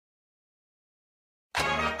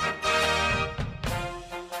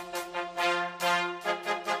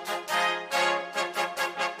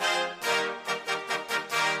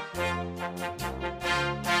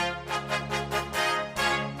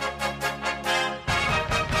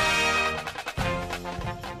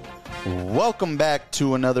Welcome back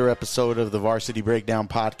to another episode of the Varsity Breakdown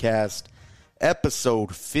Podcast,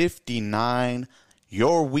 episode 59,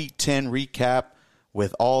 your Week 10 recap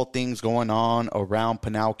with all things going on around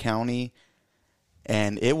Pinal County.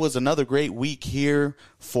 And it was another great week here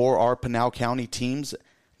for our Pinal County teams,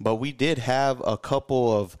 but we did have a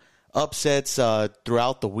couple of upsets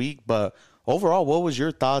throughout the week. But overall, what was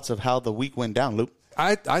your thoughts of how the week went down, Luke?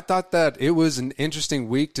 I thought that it was an interesting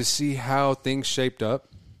week to see how things shaped up.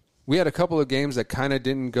 We had a couple of games that kind of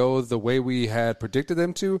didn't go the way we had predicted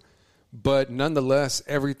them to, but nonetheless,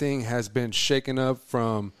 everything has been shaken up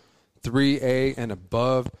from 3A and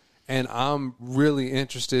above, and I'm really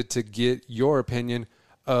interested to get your opinion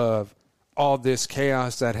of all this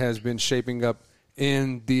chaos that has been shaping up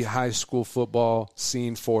in the high school football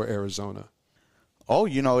scene for Arizona. Oh,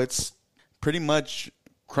 it's pretty much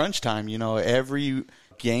crunch time. Every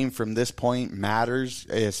game from this point matters,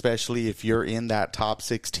 especially if you're in that top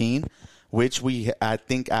 16, which I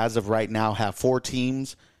think as of right now have 4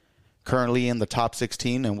 teams currently in the top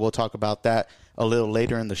 16, and we'll talk about that a little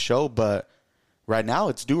later in the show. But right now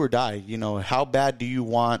it's do or die. How bad do you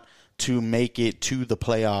want to make it to the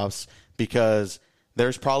playoffs? Because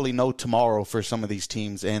there's probably no tomorrow for some of these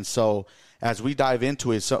teams. And so as we dive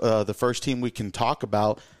into it, the first team we can talk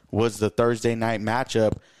about was the Thursday night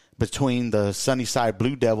matchup between the Sunnyside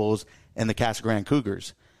Blue Devils and the Casa Grande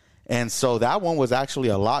Cougars. And so that one was actually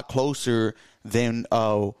a lot closer than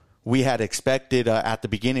we had expected at the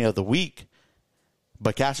beginning of the week.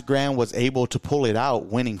 But Casa Grande was able to pull it out,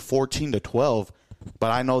 winning 14-12.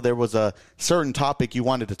 But I know there was a certain topic you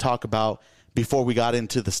wanted to talk about before we got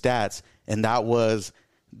into the stats, and that was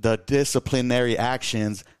the disciplinary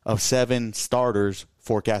actions of 7 starters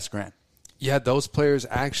for Casa Grande. Yeah, those players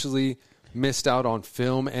actually missed out on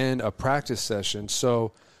film and a practice session.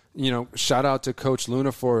 So, shout out to Coach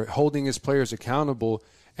Luna for holding his players accountable.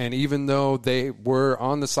 And even though they were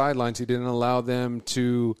on the sidelines, he didn't allow them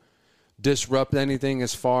to disrupt anything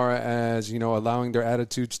as far as, allowing their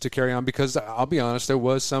attitudes to carry on. Because I'll be honest, there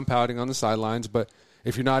was some pouting on the sidelines. But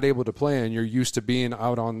if you're not able to play and you're used to being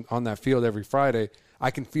out on that field every Friday,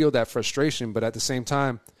 I can feel that frustration. But at the same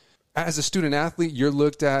time, as a student athlete, you're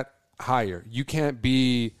looked at higher. You can't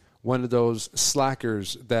be one of those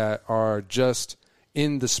slackers that are just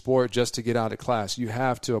in the sport just to get out of class. You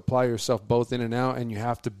have to apply yourself both in and out, and you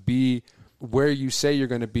have to be where you say you're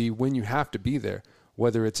going to be when you have to be there,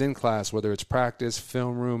 whether it's in class, whether it's practice,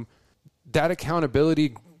 film room. That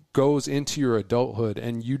accountability goes into your adulthood,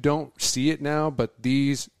 and you don't see it now, but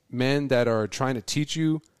these men that are trying to teach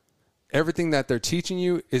you, everything that they're teaching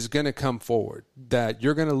you is going to come forward, that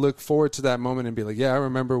you're going to look forward to that moment and be like, yeah, I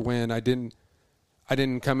remember when I didn't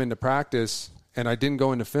come into practice and I didn't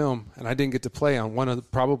go into film and I didn't get to play on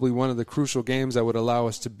probably one of the crucial games that would allow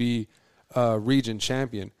us to be a region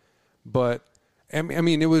champion. But I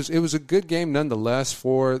mean, it was a good game nonetheless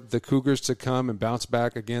for the Cougars to come and bounce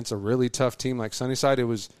back against a really tough team like Sunnyside. It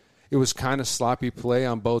was kind of sloppy play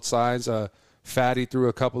on both sides. Fatty threw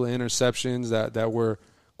a couple of interceptions that were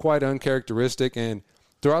quite uncharacteristic. And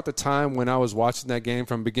throughout the time when I was watching that game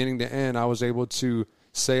from beginning to end, I was able to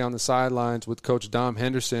say on the sidelines with Coach Dom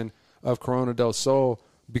Henderson of Corona del Sol,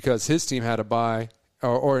 because his team had a bye,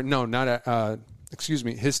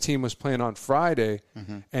 his team was playing on Friday,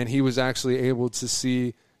 and he was actually able to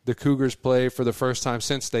see the Cougars play for the first time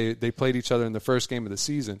since they played each other in the first game of the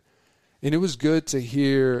season. And it was good to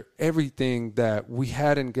hear everything that we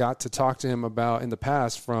hadn't got to talk to him about in the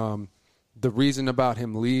past, from the reason about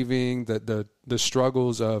him leaving, the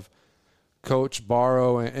struggles of Coach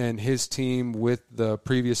Barrow and his team with the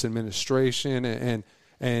previous administration,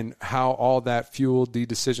 and how all that fueled the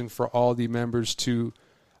decision for all the members to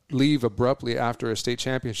leave abruptly after a state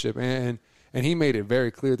championship. And he made it very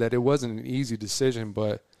clear that it wasn't an easy decision,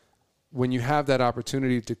 but when you have that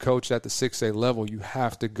opportunity to coach at the 6A level, you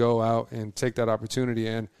have to go out and take that opportunity.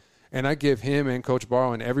 And I give him and Coach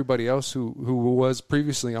Barrow and everybody else who was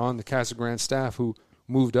previously on the Casa Grande staff, who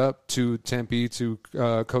moved up to Tempe to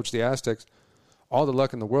coach the Aztecs, all the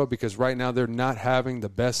luck in the world, because right now they're not having the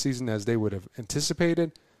best season as they would have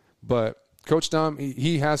anticipated. But Coach Dom,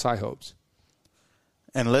 he has high hopes.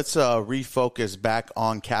 And let's refocus back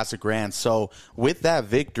on Casa Grande. So with that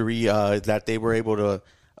victory that they were able to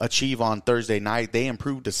achieve on Thursday night, they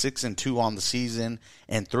improved to 6-2 on the season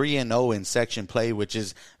and 3-0 in section play, which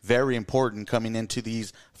is very important coming into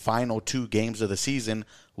these final 2 games of the season,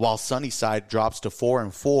 while Sunnyside drops to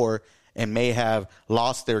 4-4 and may have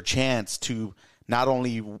lost their chance to not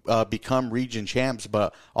only become region champs,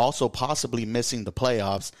 but also possibly missing the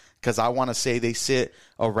playoffs, because I want to say they sit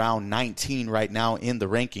around 19 right now in the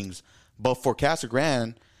rankings. But for Casa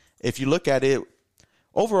Grande, if you look at it,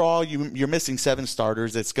 overall, you're missing 7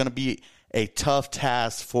 starters. It's going to be a tough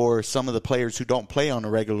task for some of the players who don't play on a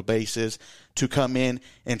regular basis to come in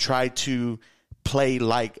and try to play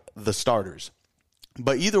like the starters.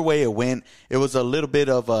 But either way it went, it was a little bit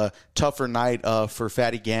of a tougher night for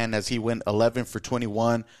Fatty Gann, as he went 11 for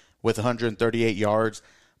 21 with 138 yards,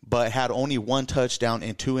 but had only 1 touchdown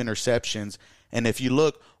and 2 interceptions. And if you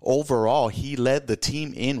look overall, he led the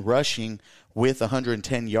team in rushing with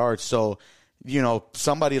 110 yards. So,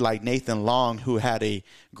 somebody like Nathan Long, who had a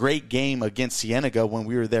great game against Cienega when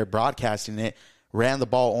we were there broadcasting it, ran the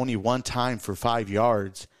ball only 1 time for 5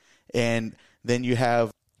 yards. And then you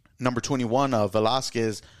have number 21,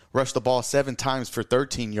 Velasquez, rushed the ball 7 times for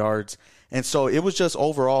 13 yards. And so it was just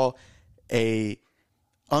overall a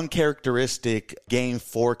uncharacteristic game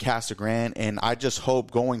for Casa Grande. And I just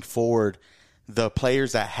hope going forward, the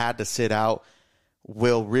players that had to sit out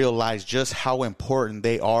will realize just how important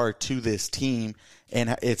they are to this team.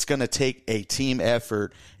 And it's going to take a team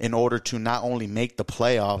effort in order to not only make the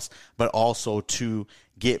playoffs, but also to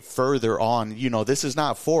get further on. This is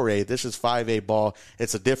not 4A. This is 5A ball.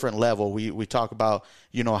 It's a different level. We talk about,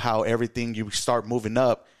 how everything, you start moving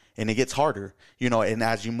up and it gets harder, and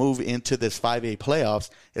as you move into this 5A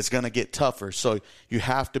playoffs, it's going to get tougher. So you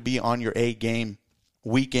have to be on your A game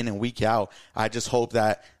week in and week out. I just hope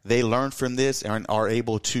that they learn from this and are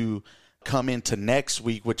able to come into next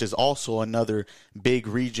week, which is also another big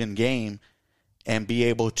region game, and be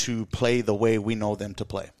able to play the way we know them to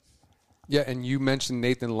play. Yeah, and you mentioned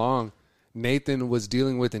Nathan Long. Nathan was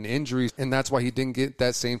dealing with an injury, and that's why he didn't get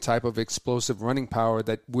that same type of explosive running power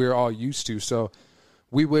that we're all used to. So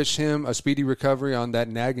we wish him a speedy recovery on that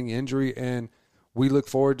nagging injury, and we look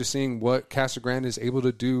forward to seeing what Casa Grande is able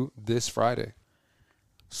to do this Friday.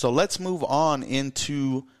 So let's move on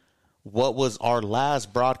into what was our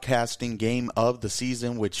last broadcasting game of the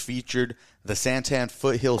season, which featured the Santan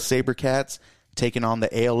Foothill Sabercats taking on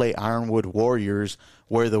the ALA Ironwood Warriors,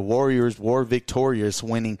 where the Warriors were victorious,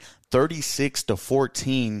 winning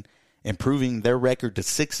 36-14, improving their record to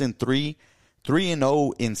 6-3,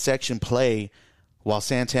 3-0 in section play, while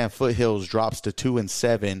Santan Foothills drops to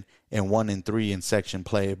 2-7 and 1-3 in section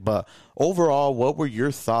play. But overall, what were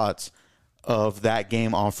your thoughts of that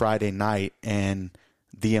game on Friday night and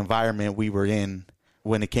the environment we were in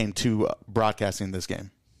when it came to broadcasting this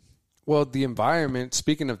game? Well, the environment,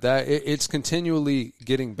 speaking of that, it's continually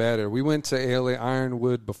getting better. We went to ALA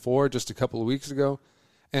Ironwood before, just a couple of weeks ago,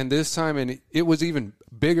 and this time, and it was even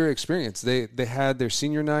bigger experience. They had their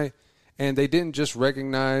senior night, and they didn't just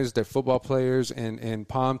recognize their football players and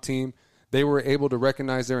POM team. They were able to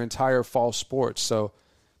recognize their entire fall sports. So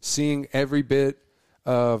seeing every bit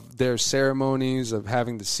of their ceremonies, of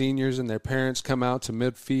having the seniors and their parents come out to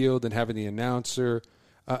midfield and having the announcer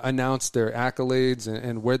announce their accolades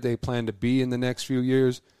and where they plan to be in the next few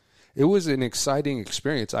years. It was an exciting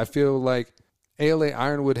experience. I feel like ALA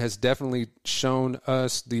Ironwood has definitely shown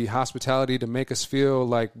us the hospitality to make us feel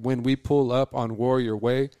like when we pull up on Warrior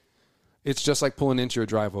Way, it's just like pulling into your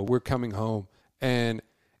driveway. We're coming home. And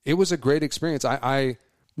it was a great experience. I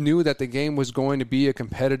knew that the game was going to be a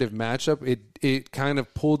competitive matchup. It kind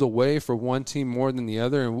of pulled away for one team more than the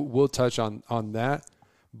other, and we'll touch on that.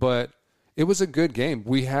 But it was a good game.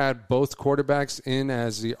 We had both quarterbacks in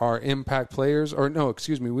as our impact players. Or no,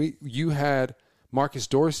 excuse me. You had Marcus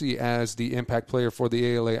Dorsey as the impact player for the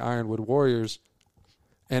ALA Ironwood Warriors,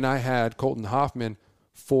 and I had Colton Hoffman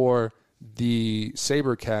for the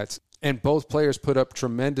Sabercats. And both players put up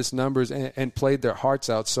tremendous numbers and played their hearts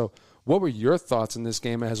out. So what were your thoughts in this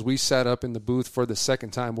game as we sat up in the booth for the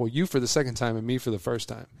second time? Well, you for the second time and me for the first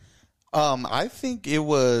time. I think it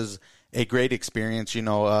was a great experience,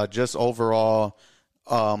 just overall.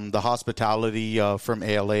 The hospitality from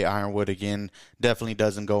ALA Ironwood, again, definitely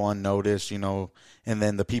doesn't go unnoticed, and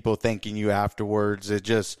then the people thanking you afterwards, it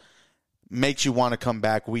just makes you want to come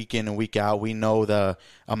back week in and week out. We know the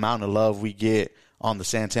amount of love we get on the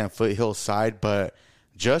Santan Foothill side, but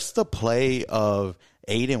just the play of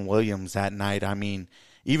Aiden Williams that night. I mean,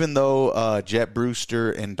 even though Jet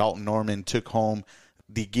Brewster and Dalton Norman took home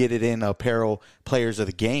the Get It In Apparel players of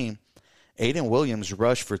the game, Aiden Williams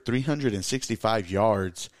rushed for 365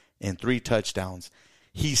 yards and 3 touchdowns.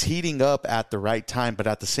 He's heating up at the right time, but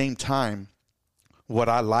at the same time, what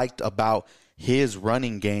I liked about his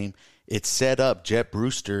running game, it set up Jet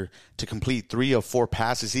Brewster to complete 3 of 4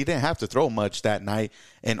 passes. He didn't have to throw much that night,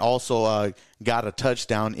 and also got a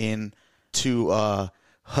touchdown in to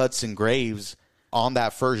Hudson Graves on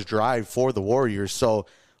that first drive for the Warriors. So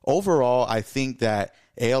overall, I think that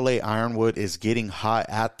ALA Ironwood is getting hot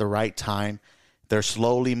at the right time. They're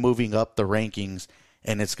slowly moving up the rankings,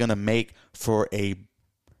 and it's going to make for a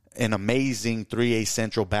an amazing 3A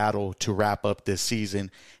Central battle to wrap up this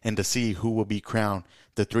season and to see who will be crowned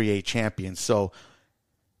the 3A champion. So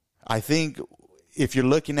I think if you're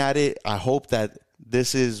looking at it, I hope that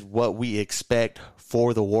this is what we expect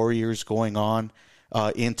for the Warriors going on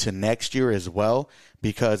into next year as well,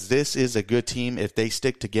 because this is a good team. If they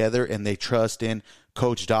stick together and they trust in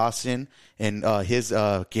Coach Dawson and his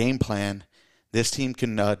game plan, this team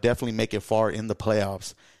can definitely make it far in the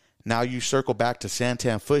playoffs. Now you circle back to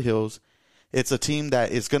Santan Foothills. It's a team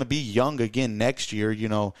that is going to be young again next year. You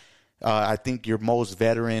know, I think your most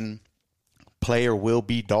veteran player will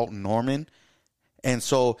be Dalton Norman. And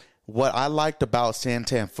so what I liked about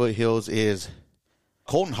Santan Foothills is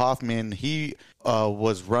Colton Hoffman, he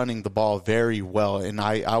was running the ball very well, and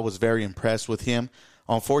I was very impressed with him.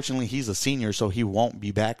 Unfortunately, he's a senior, so he won't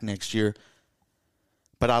be back next year.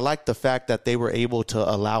 But I like the fact that they were able to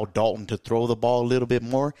allow Dalton to throw the ball a little bit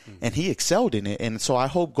more, and he excelled in it. And so I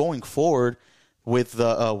hope going forward with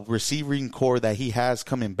the receiving core that he has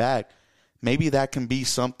coming back, maybe that can be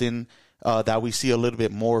something that we see a little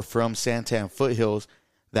bit more from Santan Foothills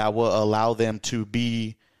that will allow them to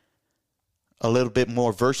be a little bit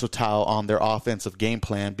more versatile on their offensive game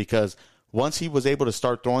plan, because once he was able to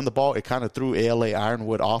start throwing the ball, it kind of threw ALA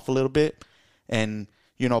Ironwood off a little bit. And,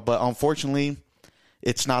 you know, but unfortunately,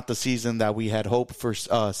 it's not the season that we had hoped for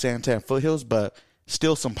Santan Foothills, but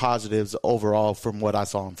still some positives overall from what I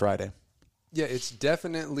saw on Friday. Yeah, it's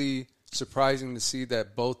definitely surprising to see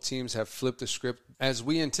that both teams have flipped the script. As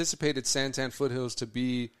we anticipated Santan Foothills to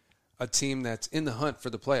be a team that's in the hunt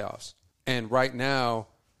for the playoffs. And right now,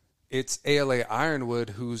 it's ALA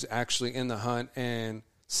Ironwood who's actually in the hunt, and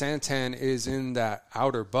Santan is in that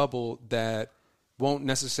outer bubble that won't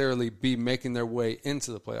necessarily be making their way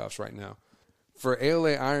into the playoffs right now. For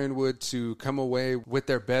ALA Ironwood to come away with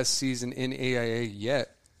their best season in AIA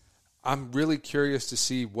yet, I'm really curious to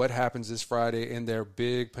see what happens this Friday in their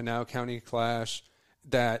big Pinal County clash.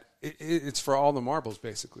 That it's for all the marbles,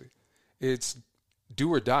 basically. It's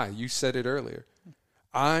do or die. You said it earlier.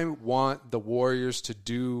 I want the Warriors to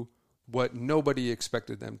do what nobody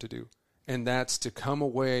expected them to do, and that's to come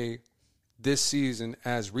away this season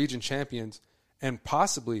as region champions. And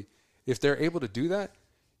possibly, if they're able to do that,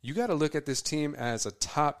 you got to look at this team as a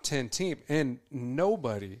top 10 team. And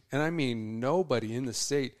nobody, and I mean nobody in the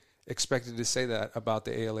state, expected to say that about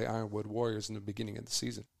the ALA Ironwood Warriors in the beginning of the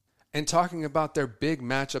season. And talking about their big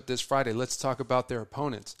matchup this Friday, let's talk about their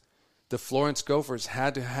opponents. The Florence Gophers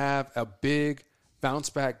had to have a big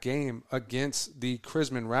bounce-back game against the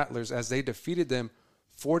Chrisman Rattlers as they defeated them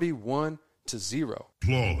 41-0.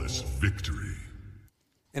 Flawless victory.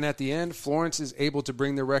 And at the end, Florence is able to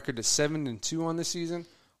bring their record to 7-2 on the season,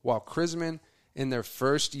 while Chrisman, in their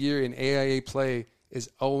first year in AIA play, is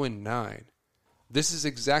 0-9. This is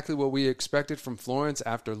exactly what we expected from Florence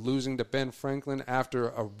after losing to Ben Franklin after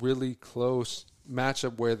a really close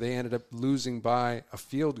matchup where they ended up losing by a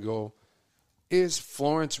field goal. Is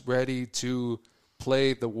Florence ready to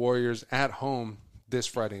play the Warriors at home this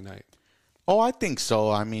Friday night? Oh, I think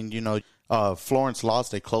so. I mean, you know, Florence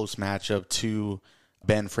lost a close matchup to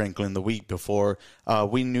Ben Franklin the week before.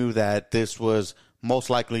 We knew that this was most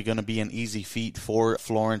likely going to be an easy feat for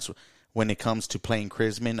Florence when it comes to playing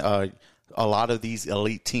Chrisman. A lot of these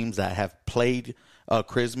elite teams that have played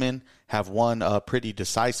Chrisman have won pretty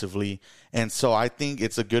decisively. And so I think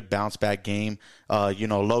it's a good bounce-back game. You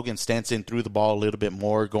know, Logan Stenson threw the ball a little bit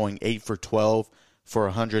more, going 8 for 12 for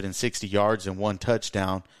 160 yards and 1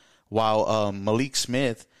 touchdown, while Malik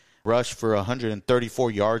Smith rushed for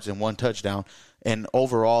 134 yards and 1 touchdown. And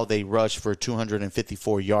overall, they rushed for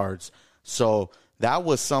 254 yards. So that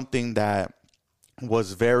was something that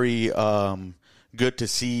was very good to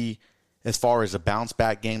see. As far as the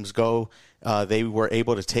bounce-back games go, they were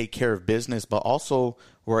able to take care of business, but also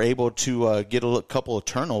were able to get a couple of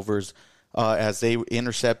turnovers as they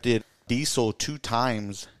intercepted Diesel 2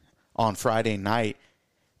 times on Friday night.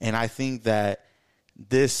 And I think that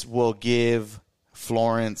this will give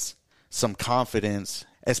Florence some confidence,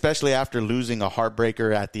 especially after losing a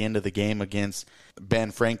heartbreaker at the end of the game against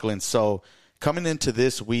Ben Franklin. So coming into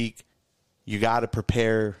this week, you got to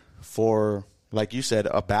prepare for, like you said,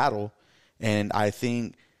 a battle. And I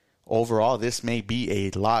think overall this may be a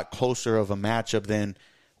lot closer of a matchup than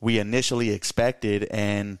we initially expected.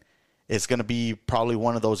 And it's going to be probably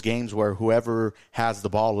one of those games where whoever has the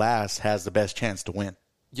ball last has the best chance to win.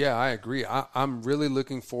 Yeah, I agree. I'm really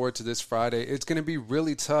looking forward to this Friday. It's going to be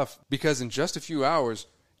really tough because in just a few hours,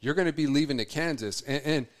 you're going to be leaving to Kansas.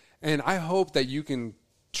 And I hope that you can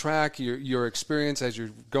track your experience as you're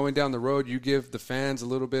going down the road. You give the fans a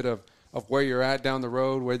little bit of where you're at down the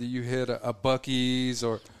road, whether you hit a Buc-ee's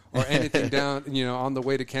or or anything down, on the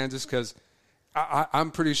way to Kansas, because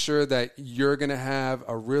I'm pretty sure that you're going to have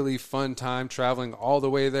a really fun time traveling all the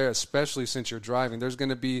way there, especially since you're driving. There's going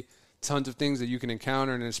to be tons of things that you can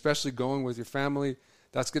encounter, and especially going with your family,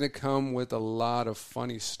 that's going to come with a lot of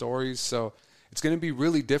funny stories. So it's going to be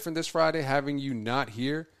really different this Friday having you not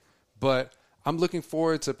here, but I'm looking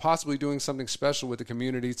forward to possibly doing something special with the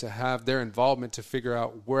community to have their involvement to figure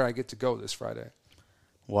out where I get to go this Friday.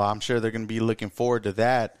 Well, I'm sure they're going to be looking forward to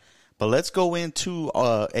that. But let's go into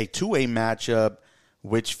a two-way matchup,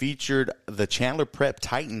 which featured the Chandler Prep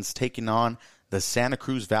Titans taking on the Santa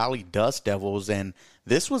Cruz Valley Dust Devils. And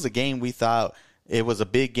this was a game we thought it was a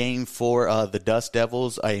big game for the Dust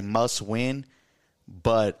Devils, a must-win.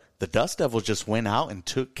 But the Dust Devils just went out and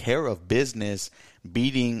took care of business,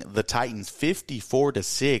 beating the Titans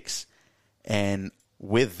 54-6. And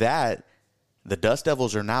with that, the Dust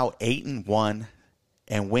Devils are now 8-1.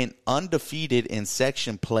 And went undefeated in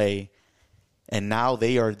section play, and now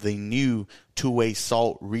they are the new two-way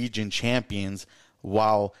Salt Region champions,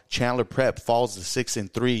 while Chandler Prep falls to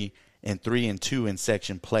 6-3 and 3-2 in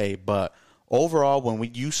section play. But overall,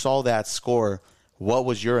 when you saw that score, what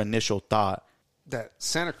was your initial thought? That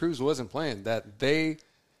Santa Cruz wasn't playing. That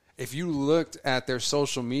if you looked at their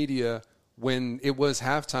social media when it was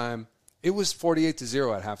halftime, it was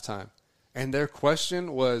 48-0 at halftime, and their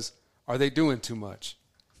question was, are they doing too much?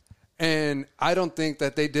 And I don't think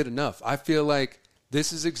that they did enough. I feel like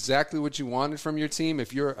this is exactly what you wanted from your team.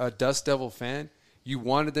 If you're a Dust Devil fan, you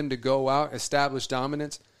wanted them to go out, establish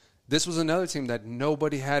dominance. This was another team that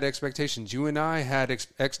nobody had expectations. You and I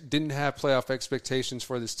didn't have playoff expectations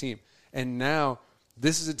for this team. And now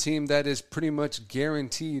this is a team that is pretty much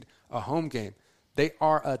guaranteed a home game. They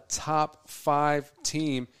are a top 5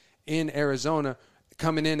 team in Arizona,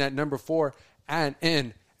 coming in at number 4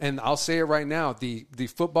 and I'll say it right now, the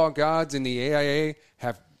football gods in the AIA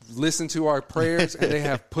have listened to our prayers, and they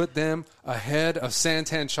have put them ahead of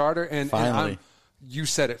Santan Charter. And you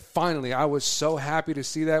said it, finally. I was so happy to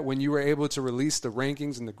see that when you were able to release the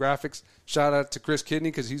rankings and the graphics. Shout out to Chris Kidney,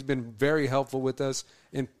 because he's been very helpful with us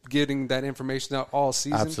in getting that information out all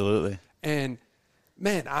season. Absolutely. And,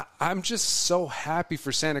 man, I'm just so happy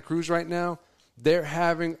for Santa Cruz right now. They're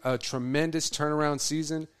having a tremendous turnaround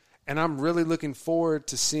season. And I'm really looking forward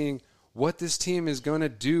to seeing what this team is going to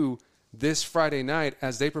do this Friday night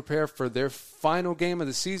as they prepare for their final game of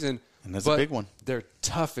the season. And that's a big one. Their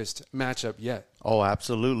toughest matchup yet. Oh,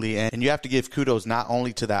 absolutely. And you have to give kudos not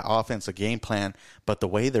only to that offensive game plan, but the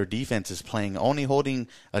way their defense is playing. Only holding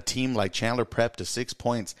a team like Chandler Prep to 6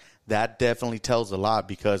 points, that definitely tells a lot,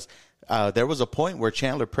 because there was a point where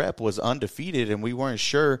Chandler Prep was undefeated, and we weren't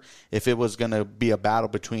sure if it was going to be a battle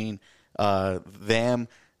between them,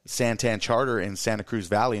 Santan Charter, and Santa Cruz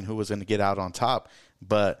Valley, and who was going to get out on top.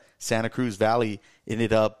 But Santa Cruz Valley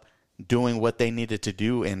ended up doing what they needed to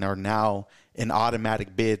do and are now an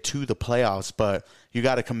automatic bid to the playoffs. But you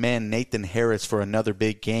got to commend Nathan Harris for another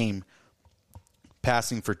big game,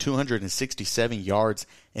 passing for 267 yards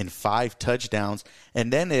and 5 touchdowns.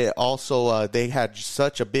 And then it also they had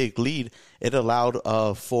such a big lead, it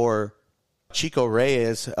allowed for Chico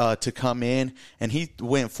Reyes to come in, and he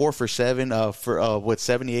went 4 for 7 with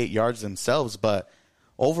 78 yards themselves. But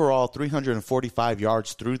overall, 345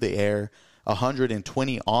 yards through the air,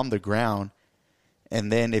 120 on the ground.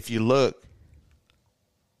 And then if you look,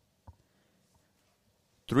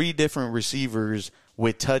 3 different receivers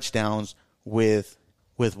with touchdowns, with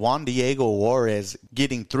Juan Diego Juarez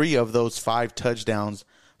getting 3 of those 5 touchdowns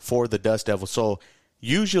for the Dust Devils. So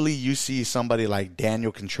usually you see somebody like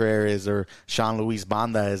Daniel Contreras or Sean Luis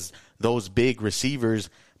Banda as those big receivers,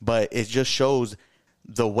 but it just shows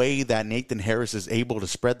the way that Nathan Harris is able to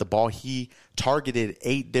spread the ball. He targeted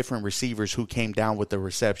 8 different receivers who came down with the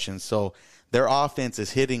reception. So their offense is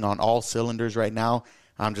hitting on all cylinders right now.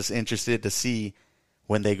 I'm just interested to see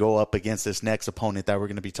when they go up against this next opponent that we're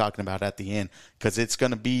going to be talking about at the end, because it's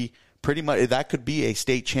going to be pretty much, that could be a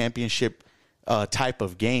state championship type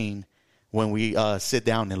of game. When we sit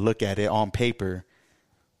down and look at it on paper,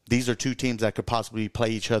 these are 2 teams that could possibly play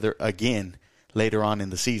each other again later on in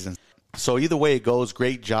the season. So either way it goes,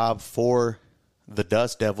 great job for the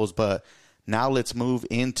Dust Devils. But now let's move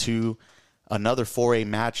into another 4A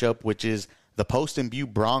matchup, which is the Poston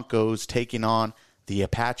Butte Broncos taking on the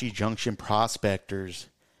Apache Junction Prospectors.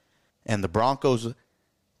 And the Broncos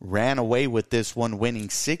ran away with this one, winning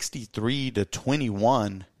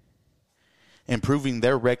 63-21. Improving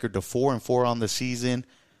their record to 4-4 on the season,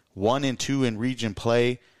 1-2 in region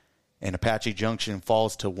play, and Apache Junction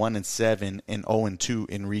falls to 1-7 and 0-2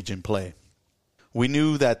 in region play. We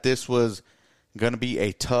knew that this was going to be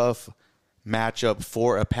a tough matchup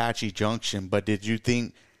for Apache Junction, but did you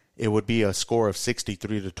think it would be a score of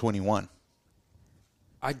 63-21.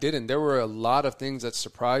 I didn't. There were a lot of things that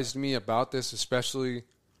surprised me about this, especially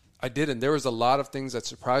There was a lot of things that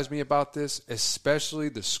surprised me about this, especially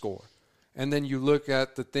the score. And then you look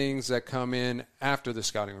at the things that come in after the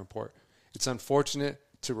scouting report. It's unfortunate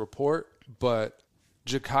to report, but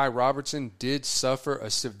Ja'Kai Robertson did suffer a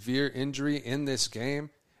severe injury in this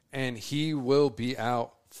game, and he will be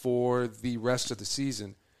out for the rest of the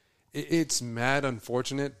season. It's mad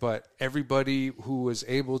unfortunate, but everybody who was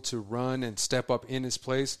able to run and step up in his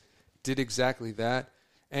place did exactly that.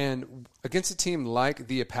 And against a team like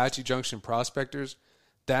the Apache Junction Prospectors,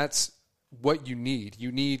 that's what you need.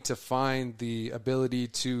 You need to find the ability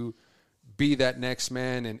to be that next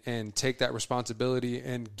man and take that responsibility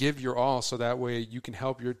and give your all so that way you can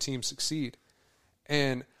help your team succeed.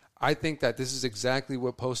 And I think that this is exactly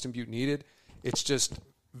what Poston Butte needed. It's just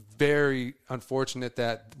very unfortunate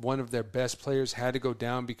that one of their best players had to go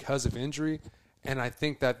down because of injury. And I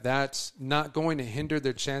think that that's not going to hinder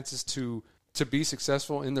their chances to be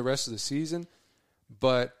successful in the rest of the season,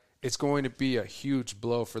 but it's going to be a huge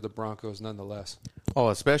blow for the Broncos nonetheless. Oh,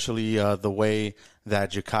 especially the way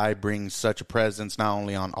that Ja'Kai brings such a presence not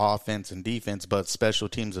only on offense and defense, but special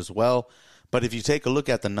teams as well. But if you take a look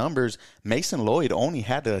at the numbers, Mason Lloyd only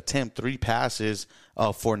had to attempt 3 passes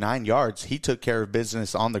for 9 yards. He took care of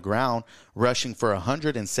business on the ground, rushing for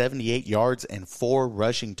 178 yards and 4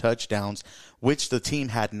 rushing touchdowns, which the team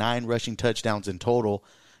had 9 rushing touchdowns in total.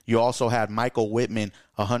 You also had Michael Whitman,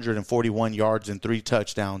 141 yards and 3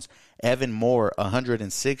 touchdowns. Evan Moore,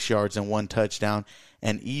 106 yards and 1 touchdown.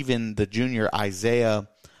 And even the junior Isaiah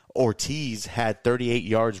Ortiz had 38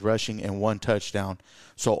 yards rushing and 1 touchdown.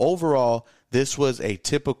 So overall, this was a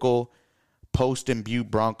typical Poston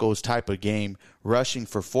Butte Broncos type of game, rushing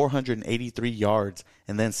for 483 yards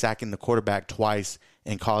and then sacking the quarterback twice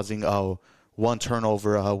and causing 1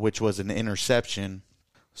 turnover, which was an interception.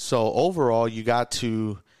 So overall, you got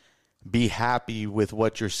to be happy with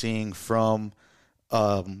what you're seeing from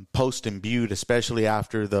Poston Butte, especially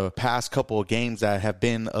after the past couple of games that have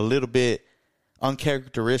been a little bit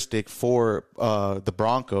uncharacteristic for the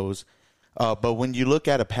Broncos. But when you look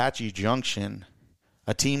at Apache Junction,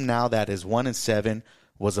 a team now that is 1-7,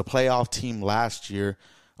 was a playoff team last year.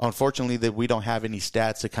 Unfortunately, that we don't have any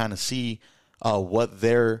stats to kind of see what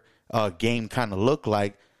their game kind of looked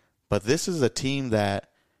like. But this is a team that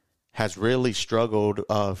has really struggled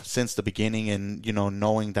since the beginning, and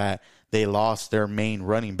knowing that they lost their main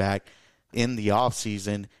running back in the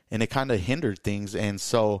offseason, and it kind of hindered things. And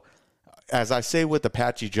so, as I say with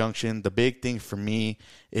Apache Junction, the big thing for me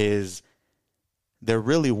is they're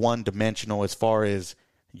really one-dimensional as far as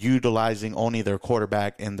utilizing only their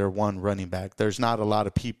quarterback and their one running back. There's not a lot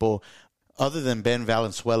of people other than Ben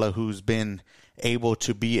Valenzuela who's been able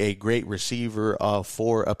to be a great receiver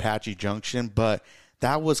for Apache Junction, but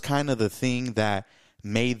that was kind of the thing that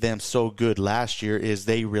made them so good last year, is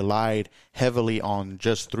they relied heavily on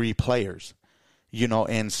just 3 players,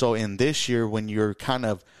 and so in this year, when you're kind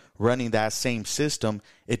of running that same system,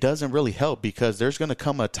 it doesn't really help, because there's going to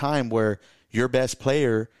come a time where your best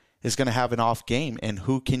player is going to have an off game, and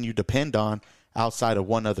who can you depend on outside of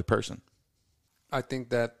one other person? I think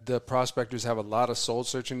that the Prospectors have a lot of soul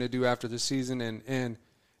searching to do after the season, and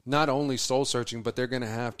not only soul searching, but they're going to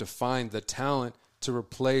have to find the talent to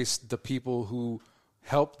replace the people who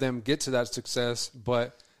helped them get to that success,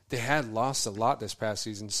 but they had lost a lot this past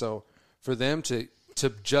season. So for them to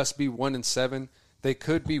just be 1-7, they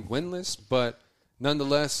could be winless, but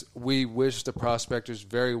nonetheless, we wish the Prospectors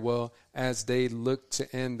very well as they look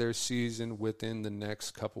to end their season within the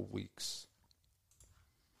next couple weeks.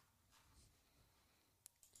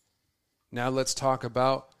 Now let's talk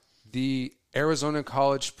about the Arizona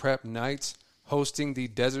College Prep Knights hosting the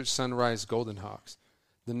Desert Sunrise Golden Hawks.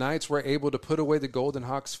 The Knights were able to put away the Golden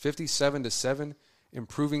Hawks 57-7,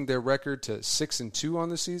 improving their record to 6-2 on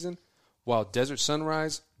the season, while Desert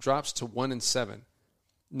Sunrise drops to 1-7.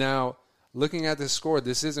 Now, looking at this score,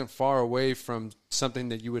 this isn't far away from something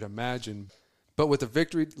that you would imagine. But with a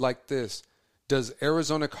victory like this, does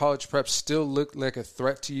Arizona College Prep still look like a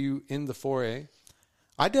threat to you in the 4A?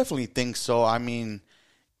 I definitely think so. I mean,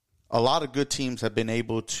 a lot of good teams have been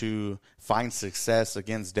able to find success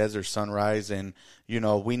against Desert Sunrise. And,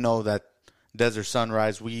 we know that Desert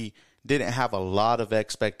Sunrise, we didn't have a lot of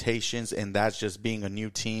expectations, and that's just being a new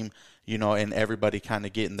team, and everybody kind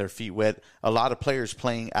of getting their feet wet. A lot of players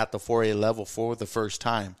playing at the 4A level for the first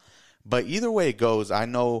time. But either way it goes, I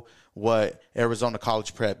know what Arizona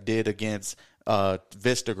College Prep did against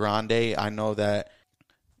Vista Grande. I know that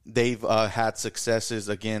they've had successes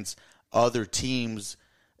against other teams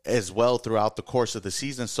as well throughout the course of the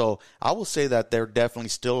season. So I will say that they're definitely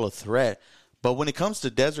still a threat. But when it comes to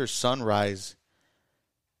Desert Sunrise,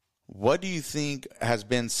 what do you think has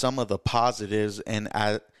been some of the positives, and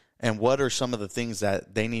what are some of the things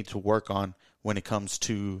that they need to work on when it comes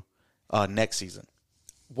to next season?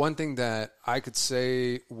 One thing that I could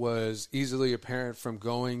say was easily apparent from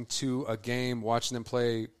going to a game, watching them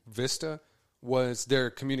play Vista, was their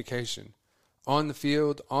communication. On the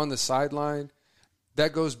field, on the sideline,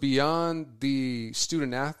 that goes beyond the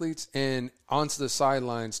student athletes and onto the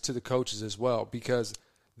sidelines to the coaches as well, because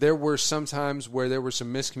there were some times where there were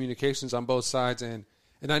some miscommunications on both sides, and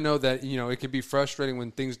I know that, it can be frustrating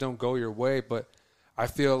when things don't go your way, but I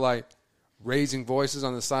feel like raising voices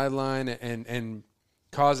on the sideline and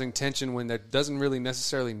causing tension when that doesn't really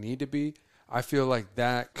necessarily need to be, I feel like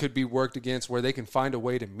that could be worked against, where they can find a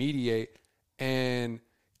way to mediate and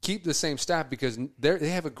keep the same staff, because they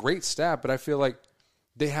have a great staff, but I feel like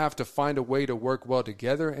they have to find a way to work well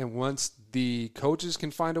together. And once the coaches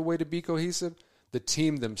can find a way to be cohesive, the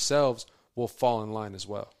team themselves will fall in line as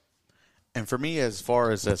well. And for me, as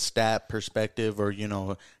far as a stat perspective or,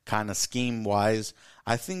 kind of scheme-wise,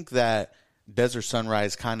 I think that Desert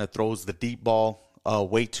Sunrise kind of throws the deep ball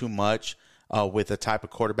way too much with the type of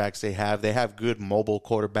quarterbacks they have. They have good mobile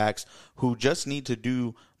quarterbacks who just need to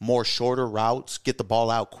do more shorter routes, get the ball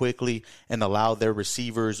out quickly, and allow their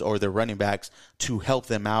receivers or their running backs to help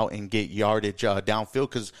them out and get yardage downfield.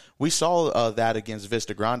 Because we saw that against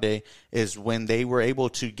Vista Grande, is when they were able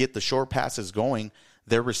to get the short passes going,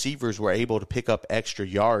 their receivers were able to pick up extra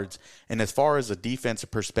yards. And as far as a defensive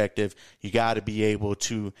perspective, you got to be able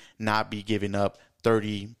to not be giving up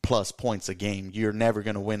 30-plus points a game. You're never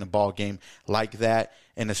going to win a ball game like that,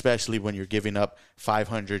 and especially when you're giving up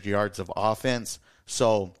 500 yards of offense.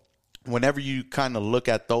 So whenever you kind of look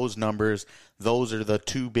at those numbers, those are the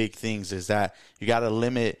two big things, is that you got to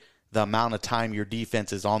limit the amount of time your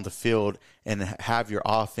defense is on the field and have your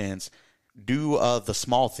offense do the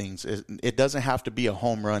small things. It doesn't have to be a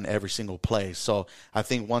home run every single play. So I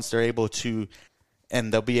think once they're able to,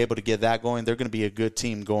 and they'll be able to get that going, they're going to be a good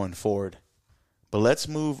team going forward. But let's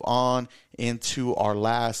move on into our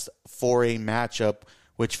last 4A matchup,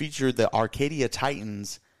 which featured the Arcadia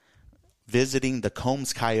Titans visiting the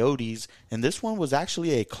Combs Coyotes. And this one was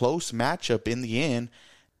actually a close matchup in the end,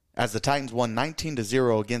 as the Titans won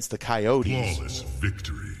 19-0 against the Coyotes. Flawless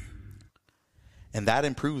victory. And that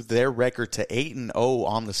improved their record to 8-0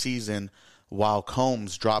 on the season, while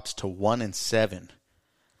Combs drops to 1-7.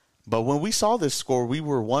 But when we saw this score, we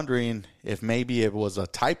were wondering if maybe it was a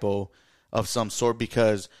typo of some sort,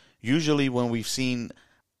 because usually when we've seen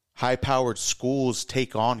high-powered schools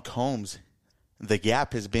take on Combs, the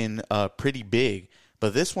gap has been pretty big.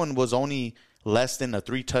 But this one was only less than a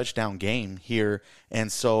 3-touchdown game here,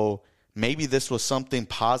 and so maybe this was something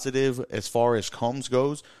positive as far as Combs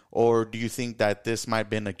goes, or do you think that this might have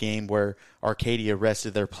been a game where Arcadia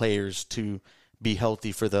rested their players to be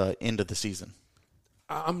healthy for the end of the season?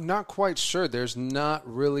 I'm not quite sure. There's not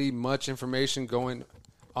really much information going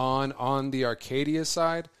on the Arcadia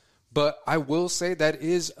side, but I will say that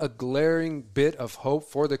is a glaring bit of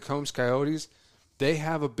hope for the Combs Coyotes. They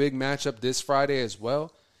have a big matchup this Friday as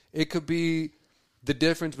well. It could be the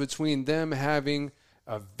difference between them having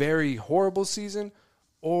a very horrible season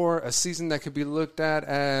or a season that could be looked at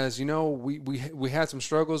as, we had some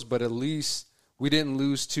struggles, but at least we didn't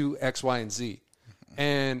lose to X, Y, and Z.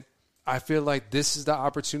 And I feel like this is the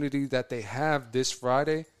opportunity that they have this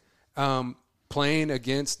Friday, playing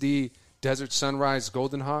against the Desert Sunrise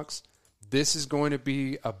Golden Hawks. This is going to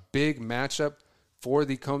be a big matchup for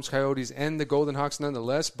the Combs Coyotes and the Golden Hawks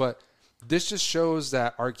nonetheless, but this just shows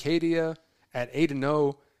that Arcadia at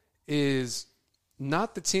 8-0 is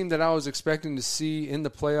not the team that I was expecting to see in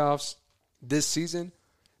the playoffs this season,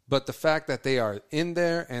 but the fact that they are in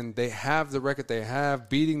there and they have the record they have,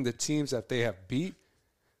 beating the teams that they have beat,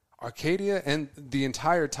 Arcadia and the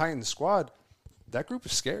entire Titans squad, that group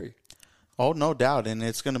is scary. Oh, no doubt, and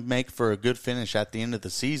it's going to make for a good finish at the end of the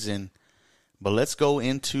season. But let's go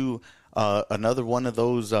into another one of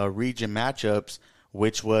those region matchups,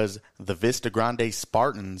 which was the Vista Grande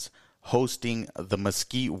Spartans hosting the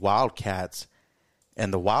Mesquite Wildcats.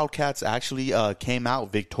 And the Wildcats actually came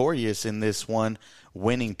out victorious in this one,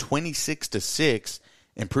 winning 26-6,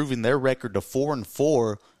 improving their record to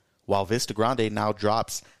 4-4, while Vista Grande now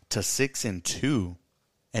drops to 6-2.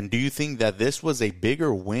 And do you think that this was a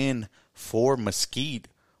bigger win for Mesquite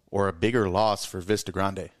or a bigger loss for Vista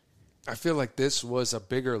Grande? I feel like this was a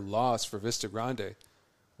bigger loss for Vista Grande.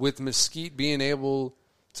 With Mesquite being able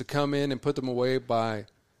to come in and put them away by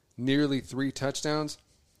nearly 3 touchdowns,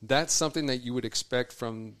 that's something that you would expect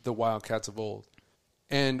from the Wildcats of old.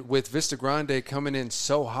 And with Vista Grande coming in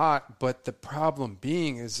so hot, but the problem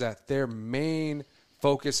being is that their main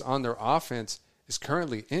focus on their offense is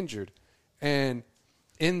currently injured. And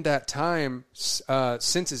in that time,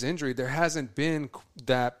 since his injury, there hasn't been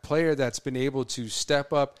that player that's been able to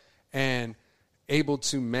step up and able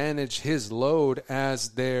to manage his load as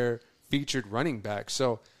their featured running back.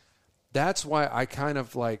 So that's why I kind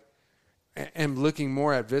of like am looking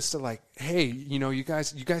more at Vista like, hey, you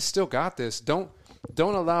guys still got this. Don't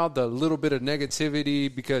allow the little bit of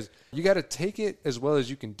negativity, because you got to take it as well as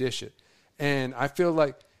you can dish it. And I feel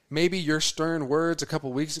like maybe your stern words a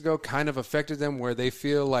couple weeks ago kind of affected them, where they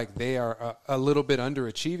feel like they are a little bit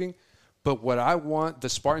underachieving. But what I want the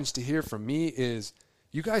Spartans to hear from me is,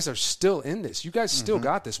 you guys are still in this. You guys still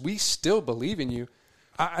got this. We still believe in you.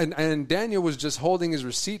 And Daniel was just holding his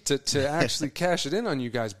receipt to actually cash it in on you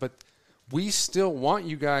guys. But we still want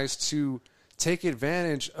you guys to take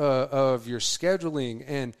advantage of your scheduling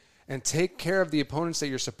and take care of the opponents that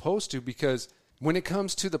you're supposed to, because when it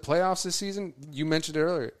comes to the playoffs this season, you mentioned it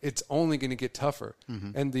earlier, it's only going to get tougher.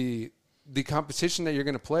 And the competition that you're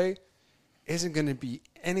going to play isn't going to be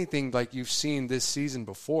anything like you've seen this season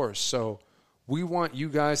before. So we want you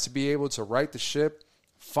guys to be able to right the ship,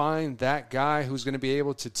 find that guy who's going to be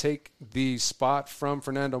able to take the spot from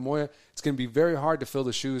Fernando Moya. It's going to be very hard to fill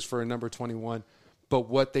the shoes for a number 21. But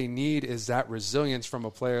what they need is that resilience from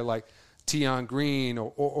a player like Tion Green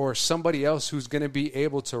or somebody else who's going to be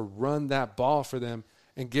able to run that ball for them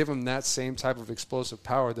and give them that same type of explosive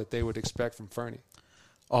power that they would expect from Fernie.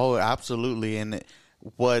 Oh, absolutely. And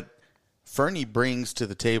what Fernie brings to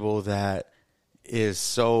the table that is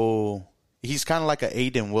so – he's kind of like an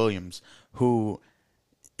Aiden Williams who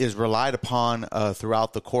is relied upon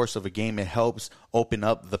throughout the course of a game. It helps open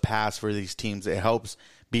up the pass for these teams. It helps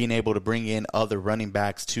being able to bring in other running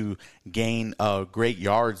backs to gain great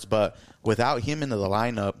yards. But without him into the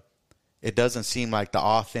lineup, it doesn't seem like the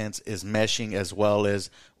offense is meshing as well as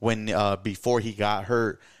when before he got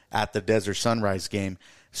hurt at the Desert Sunrise game.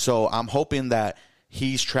 So I'm hoping that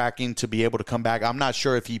he's tracking to be able to come back. I'm not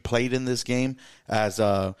sure if he played in this game, as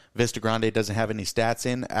Vista Grande doesn't have any stats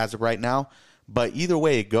in as of right now. But either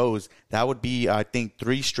way it goes, that would be, I think,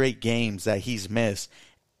 3 straight games that he's missed.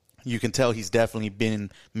 You can tell he's definitely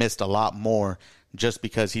been missed a lot more just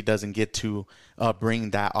because he doesn't get to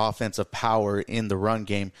bring that offensive power in the run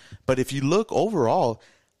game. But if you look overall,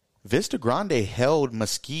 Vista Grande held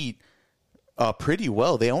Mesquite pretty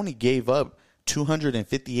well. They only gave up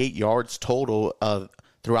 258 yards total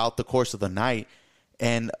throughout the course of the night.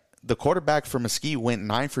 And the quarterback for Mesquite went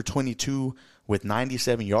 9 for 22 with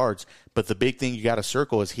 97 yards. But the big thing you got to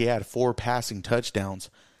circle is he had 4 passing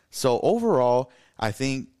touchdowns. So overall, I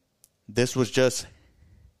think this was just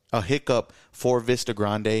a hiccup for Vista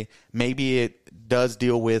Grande. Maybe it does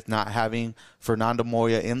deal with not having Fernando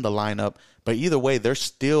Moya in the lineup. But either way, they're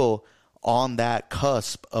still on that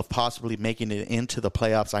cusp of possibly making it into the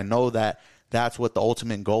playoffs. I know that that's what the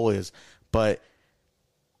ultimate goal is. But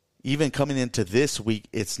even coming into this week,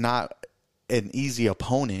 it's not an easy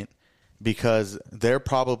opponent because they're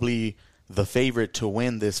probably the favorite to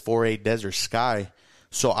win this 4A Desert Sky.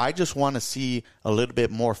 So I just want to see a little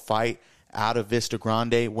bit more fight out of Vista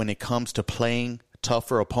Grande when it comes to playing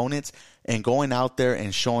tougher opponents and going out there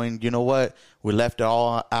and showing, you know what, we left it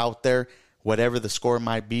all out there. Whatever the score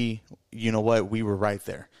might be, you know what, we were right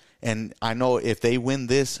there. And I know if they win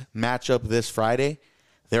this matchup this Friday,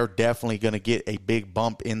 they're definitely going to get a big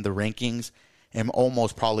bump in the rankings and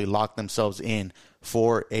almost probably lock themselves in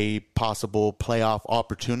for a possible playoff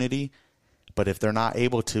opportunity. But if they're not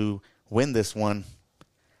able to win this one,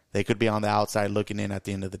 they could be on the outside looking in at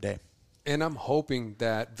the end of the day. And I'm hoping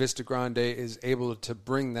that Vista Grande is able to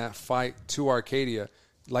bring that fight to Arcadia.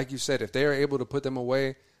 Like you said, if they are able to put them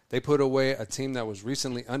away, they put away a team that was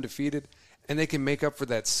recently undefeated, and they can make up for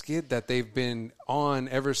that skid that they've been on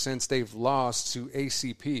ever since they've lost to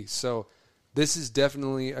ACP. So this is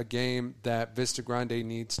definitely a game that Vista Grande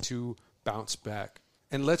needs to bounce back.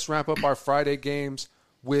 And let's wrap up our Friday games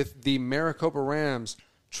with the Maricopa Rams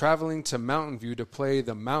traveling to Mountain View to play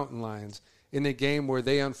the Mountain Lions in a game where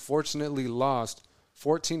they unfortunately lost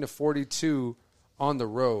 14-42 on the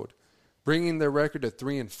road, bringing their record to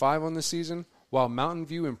 3-5 on the season, while Mountain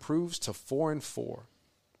View improves to 4-4.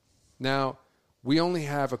 Now, we only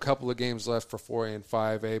have a couple of games left for 4A and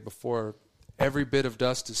 5A before every bit of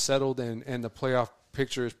dust is settled and the playoff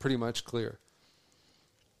picture is pretty much clear.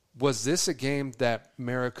 Was this a game that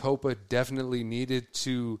Maricopa definitely needed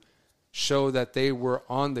to show that they were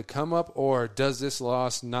on the come up, or does this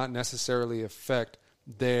loss not necessarily affect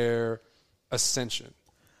their ascension?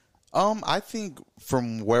 I think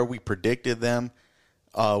from where we predicted them,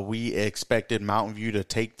 we expected Mountain View to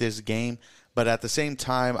take this game. But at the same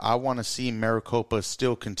time, I want to see Maricopa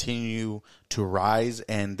still continue to rise,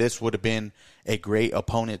 and this would have been a great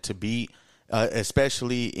opponent to beat,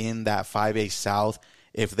 especially in that 5A South.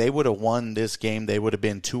 If they would have won this game, they would have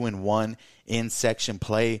been 2-1 in section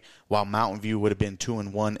play, while Mountain View would have been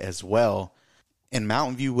 2-1 as well. And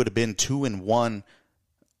Mountain View would have been 2-1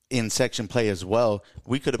 in section play as well.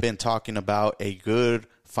 We could have been talking about a good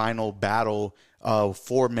final battle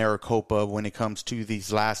for Maricopa when it comes to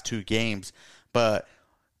these last two games. But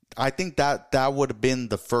I think that would have been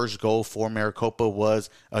the first goal for Maricopa, was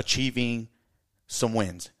achieving some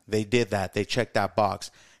wins. They did that. They checked that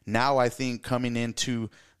box. Now I think coming into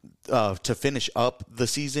to finish up the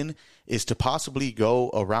season is to possibly go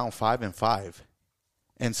around 5-5.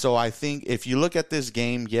 And so I think if you look at this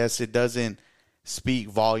game, yes, it doesn't speak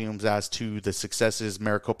volumes as to the successes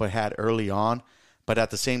Maricopa had early on. But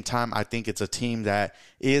at the same time, I think it's a team that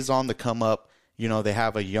is on the come up. You know, they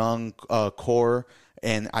have a young core,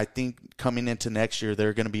 and I think coming into next year,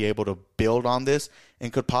 they're going to be able to build on this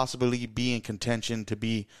and could possibly be in contention to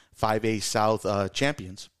be 5A South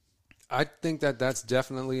champions. I think that that's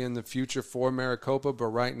definitely in the future for Maricopa, but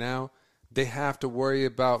right now they have to worry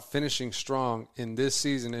about finishing strong in this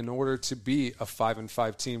season in order to be a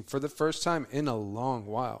 5-5 team for the first time in a long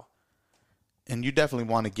while. And you definitely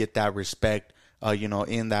want to get that respect,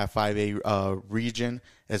 in that 5A region,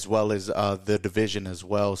 as well as the division as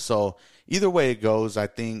well. So either way it goes, I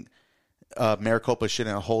think Maricopa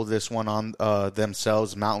shouldn't hold this one on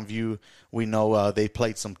themselves. Mountain View, we know they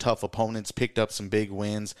played some tough opponents, picked up some big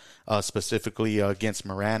wins, specifically against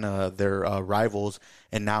Marana, their rivals.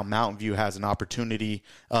 And now Mountain View has an opportunity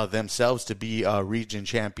themselves to be region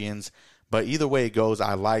champions. But either way it goes,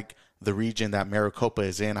 I like the region that Maricopa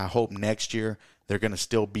is in. I hope next year they're going to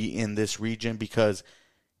still be in this region, because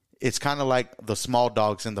it's kind of like the small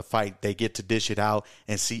dogs in the fight. They get to dish it out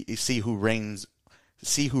and see who reigns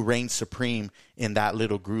supreme in that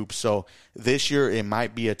little group. So this year it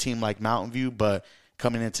might be a team like Mountain View, but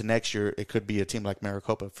coming into next year it could be a team like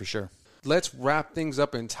Maricopa for sure. Let's wrap things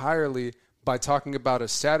up entirely by talking about a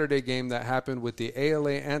Saturday game that happened with the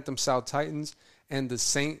ALA Anthem South Titans and the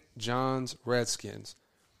St. John's Redskins.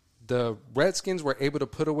 The Redskins were able to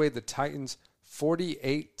put away the Titans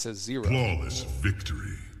 48-0. Flawless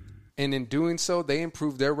victory. And in doing so, they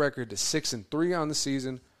improved their record to 6-3 on the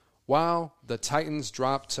season, while the Titans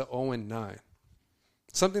dropped to 0-9.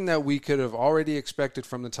 Something that we could have already expected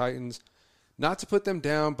from the Titans. Not to put them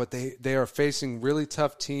down, but they are facing really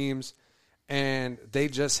tough teams, and they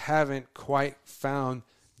just haven't quite found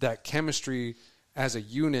that chemistry as a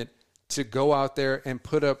unit to go out there and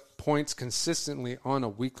put up points consistently on a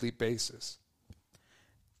weekly basis.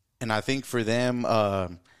 And I think for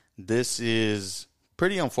them, this is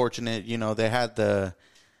pretty unfortunate. You know, they had the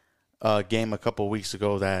game a couple of weeks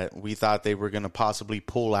ago that we thought they were going to possibly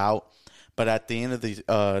pull out. But at the end of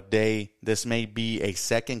the day, this may be a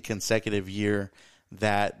second consecutive year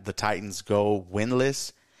that the Titans go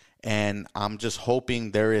winless. And I'm just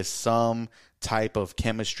hoping there is some type of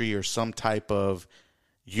chemistry or some type of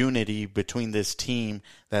unity between this team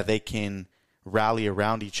that they can rally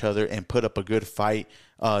around each other and put up a good fight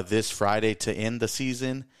this Friday to end the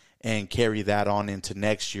season and carry that on into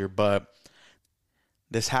next year. But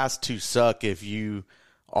this has to suck if you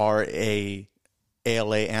are a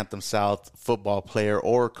ALA Anthem South football player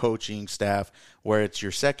or coaching staff where it's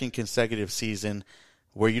your second consecutive season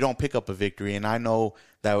where you don't pick up a victory. And I know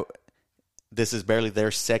that this is barely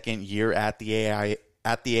their second year at the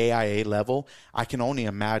AIA level. I can only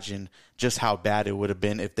imagine just how bad it would have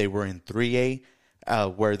been if they were in 3A,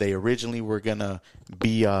 where they originally were going to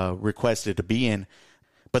be requested to be in.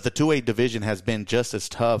 But the 2A division has been just as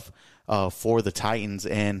tough for the Titans,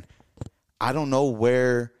 and I don't know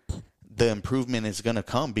where the improvement is going to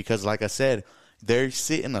come because, like I said, they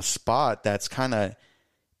sit in a spot that's kind of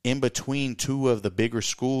in between two of the bigger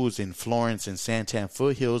schools in Florence and Santan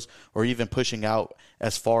Foothills, or even pushing out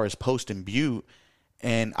as far as Post and Butte.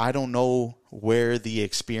 And I don't know where the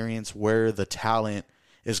experience, where the talent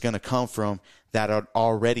is going to come from that are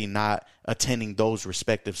already not attending those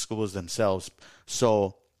respective schools themselves.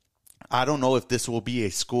 So I don't know if this will be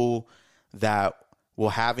a school that will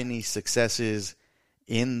have any successes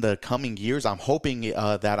in the coming years. I'm hoping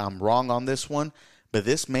that I'm wrong on this one, but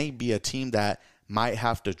this may be a team that might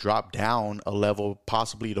have to drop down a level,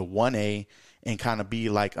 possibly to 1A, and kind of be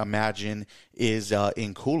like Imagine is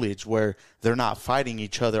in Coolidge, where they're not fighting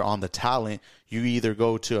each other on the talent. You either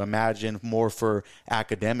go to Imagine more for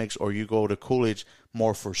academics or you go to Coolidge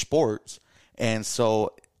more for sports. And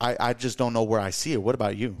so I just don't know where I see it. What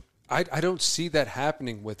about you? I don't see that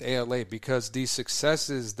happening with ALA because the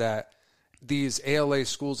successes that these ALA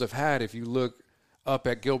schools have had, if you look up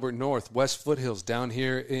at Gilbert North, West Foothills, down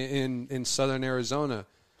here in southern Arizona,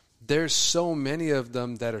 there's so many of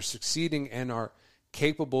them that are succeeding and are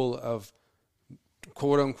capable of,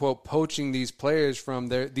 quote-unquote, poaching these players from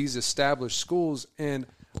these established schools. And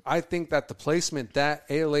I think that the placement that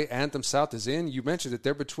ALA Anthem South is in, you mentioned it,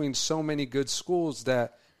 they're between so many good schools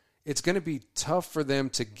that it's going to be tough for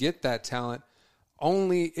them to get that talent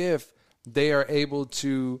only if they are able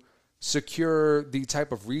to secure the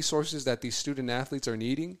type of resources that these student athletes are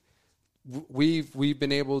needing. We've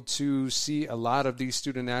been able to see a lot of these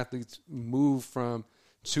student athletes move from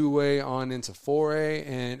 2A on into 4A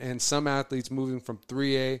and some athletes moving from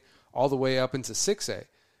 3A all the way up into 6A.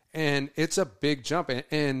 And it's a big jump.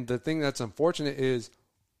 And the thing that's unfortunate is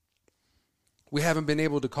we haven't been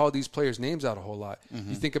able to call these players' names out a whole lot.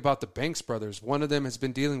 You think about the Banks brothers. One of them has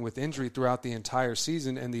been dealing with injury throughout the entire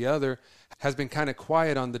season, and the other has been kind of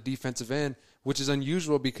quiet on the defensive end, which is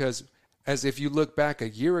unusual because as if you look back a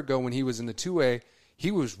year ago when he was in the 2A, he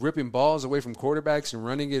was ripping balls away from quarterbacks and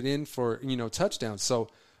running it in for, touchdowns. So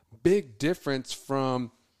big difference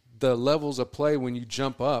from the levels of play when you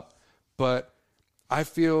jump up. But I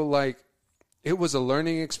feel like it was a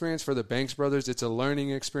learning experience for the Banks brothers. It's a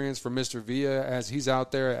learning experience for Mr. Villa as he's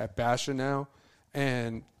out there at Basha now.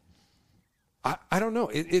 And I don't know.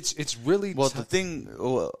 It's really well. The thing,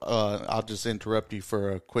 I'll just interrupt you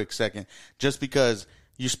for a quick second, just because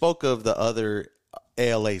you spoke of the other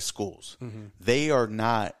ALA schools. They are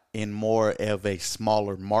not in more of a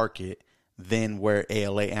smaller market than where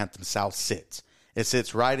ALA Anthem South sits. It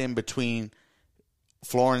sits right in between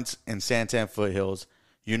Florence and Santan Foothills.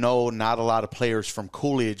 Not a lot of players from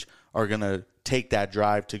Coolidge are going to take that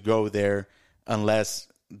drive to go there unless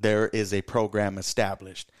there is a program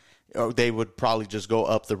established. Or they would probably just go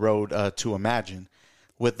up the road to Imagine.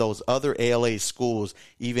 With those other ALA schools,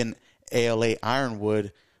 even ALA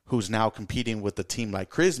Ironwood, who's now competing with a team like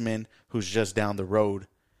Chrisman, who's just down the road.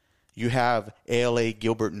 You have ALA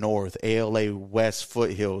Gilbert North, ALA West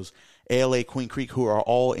Foothills, ALA Queen Creek, who are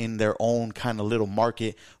all in their own kind of little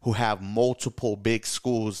market, who have multiple big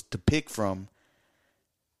schools to pick from.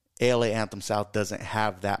 ALA Anthem South doesn't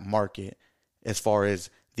have that market as far as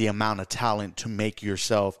the amount of talent to make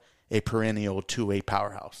yourself a perennial 2A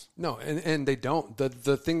powerhouse. No, and they don't.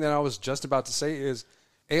 The thing that I was just about to say is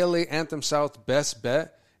ALA Anthem South best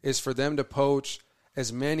bet is for them to poach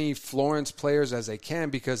as many Florence players as they can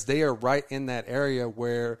because they are right in that area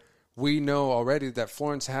where we know already that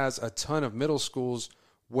Florence has a ton of middle schools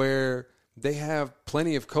where they have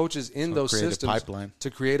plenty of coaches in those systems to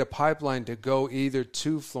create a pipeline to go either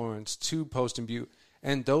to Florence, to Poston Butte.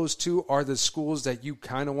 And those two are the schools that you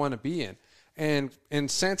kind of want to be in. And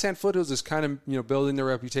Santan Foothills is kind of building their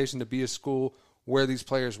reputation to be a school where these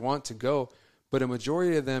players want to go. But a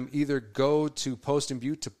majority of them either go to Poston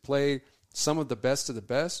Butte to play some of the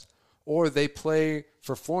best, or they play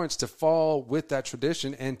for Florence to fall with that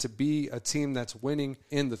tradition and to be a team that's winning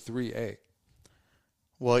in the 3A.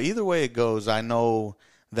 Well, either way it goes, I know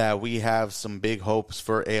that we have some big hopes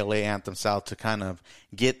for ALA Anthem South to kind of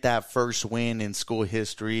get that first win in school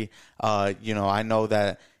history. I know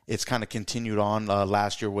that it's kind of continued on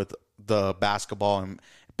last year with the basketball and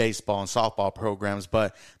baseball and softball programs,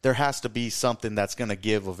 but there has to be something that's going to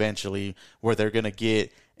give eventually where they're going to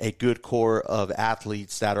get a good core of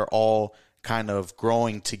athletes that are all kind of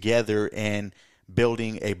growing together and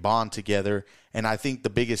building a bond together. And I think the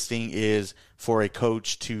biggest thing is for a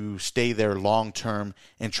coach to stay there long term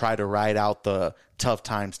and try to ride out the tough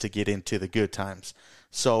times to get into the good times.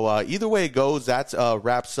 So either way it goes, that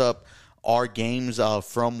wraps up our games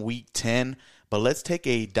from Week 10. But let's take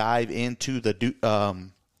a dive into the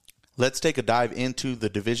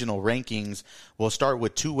divisional rankings. We'll start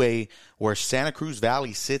with 2A, where Santa Cruz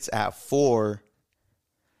Valley sits at 4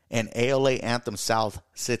 and ALA Anthem South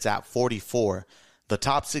sits at 44. The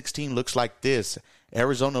top 16 looks like this: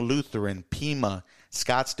 Arizona Lutheran, Pima,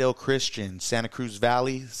 Scottsdale Christian, Santa Cruz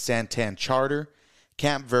Valley, Santan Charter,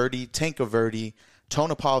 Camp Verde, Tanca Verde,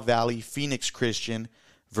 Tonopah Valley, Phoenix Christian,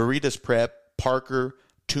 Veritas Prep, Parker,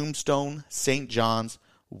 Tombstone, St. John's,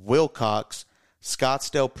 Wilcox,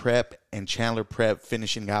 Scottsdale Prep, and Chandler Prep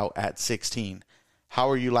finishing out at 16. How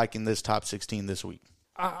are you liking this top 16 this week?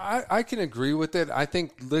 I can agree with it. I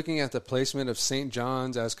think looking at the placement of St.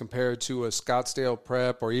 John's as compared to a Scottsdale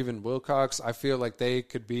Prep or even Wilcox, I feel like they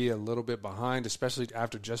could be a little bit behind, especially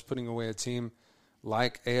after just putting away a team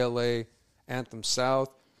like ALA Anthem South.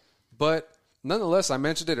 But nonetheless, I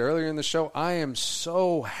mentioned it earlier in the show, I am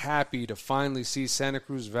so happy to finally see Santa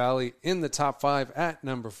Cruz Valley in the top 5 at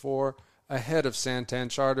number 4. ahead of Santan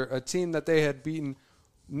Charter, a team that they had beaten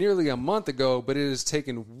nearly a month ago, but it has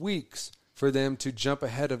taken weeks for them to jump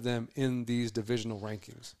ahead of them in these divisional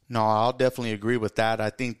rankings. No, I'll definitely agree with that. I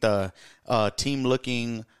think the team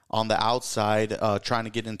looking on the outside, trying to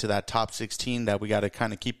get into that top 16 that we got to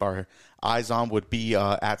kind of keep our eyes on would be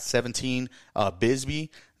at 17, Bisbee.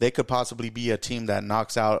 They could possibly be a team that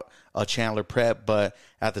knocks out Chandler Prep, but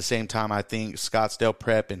at the same time, I think Scottsdale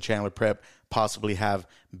Prep and Chandler Prep possibly have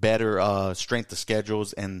better strength of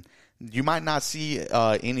schedules, and you might not see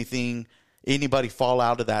anybody fall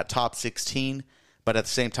out of that top 16, but at the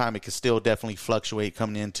same time, it could still definitely fluctuate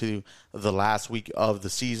coming into the last week of the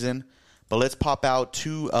season. But let's pop out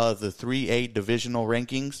to the 3A divisional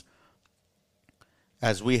rankings,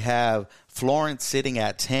 as we have Florence sitting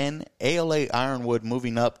at 10, ALA Ironwood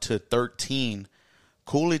moving up to 13,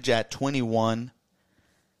 Coolidge at 21,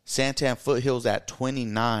 Santan Foothills at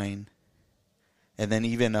 29, and then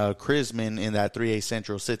even Crisman in that 3A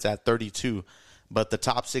Central sits at 32. But the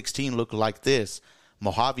top 16 look like this: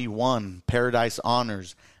 Mojave 1, Paradise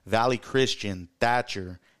Honors, Valley Christian,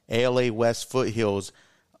 Thatcher, ALA West Foothills,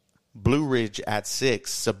 Blue Ridge at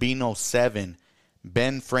 6, Sabino 7,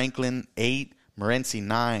 Ben Franklin 8, Morenci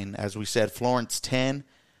 9. As we said, Florence 10,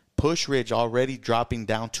 Push Ridge already dropping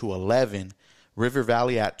down to 11, River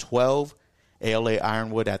Valley at 12, ALA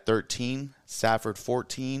Ironwood at 13, Safford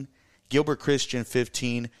 14, Gilbert Christian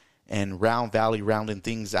 15, and Round Valley rounding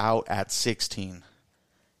things out at 16.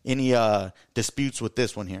 Any disputes with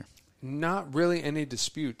this one here? Not really any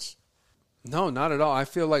disputes. No, not at all. I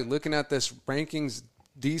feel like looking at this rankings,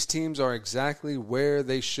 these teams are exactly where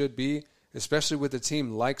they should be, especially with a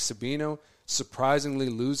team like Sabino surprisingly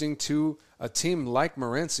losing to a team like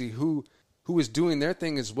Morenci, who is doing their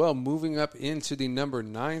thing as well, moving up into the number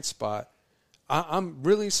 9 spot. I'm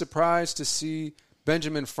really surprised to see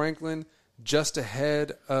Benjamin Franklin just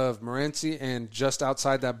ahead of Morenci and just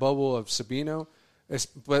outside that bubble of Sabino.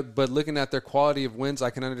 But looking at their quality of wins, I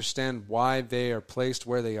can understand why they are placed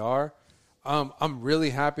where they are. I'm really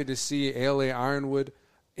happy to see ALA Ironwood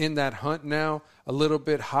in that hunt now, a little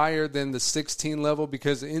bit higher than the 16 level,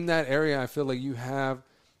 because in that area I feel like you have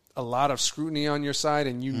a lot of scrutiny on your side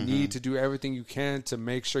and you need to do everything you can to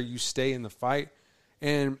make sure you stay in the fight.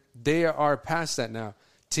 And they are past that now.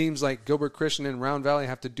 Teams like Gilbert Christian and Round Valley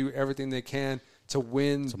have to do everything they can to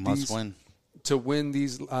win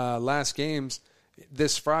these last games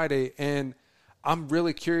this Friday. And I'm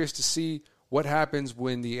really curious to see what happens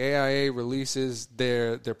when the AIA releases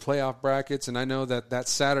their playoff brackets. And I know that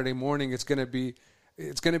Saturday morning it's going to be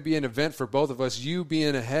an event for both of us. You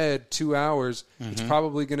being ahead 2 hours, it's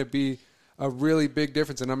probably going to be a really big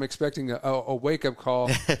difference. And I'm expecting a wake-up call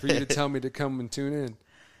for you to tell me to come and tune in.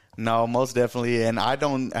 No, most definitely. And I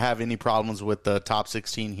don't have any problems with the top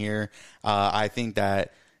 16 here. I think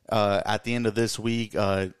that at the end of this week,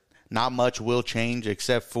 not much will change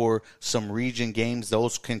except for some region games.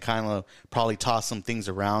 Those can kind of probably toss some things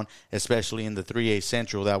around, especially in the 3A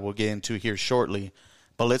Central that we'll get into here shortly.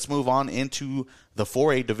 But let's move on into the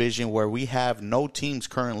 4A division, where we have no teams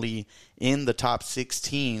currently in the top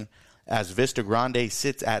 16, as Vista Grande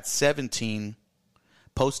sits at 17,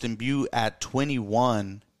 Post and Butte at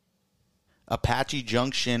 21, Apache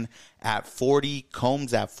Junction at 40,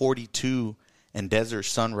 Combs at 42, and Desert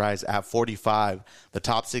Sunrise at 45. The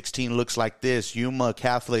top 16 looks like this: Yuma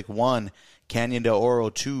Catholic 1, Canyon de Oro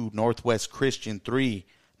 2, Northwest Christian 3,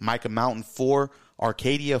 Micah Mountain 4,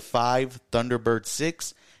 Arcadia 5, Thunderbird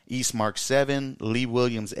 6, Eastmark 7, Lee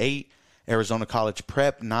Williams 8, Arizona College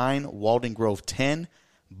Prep 9, Walden Grove 10,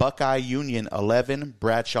 Buckeye Union 11,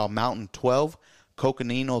 Bradshaw Mountain 12,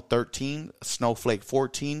 Coconino 13, Snowflake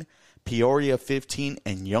 14, Peoria 15,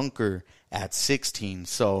 and Yunker at 16.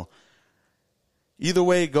 So either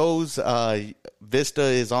way it goes, Vista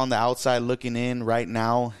is on the outside looking in right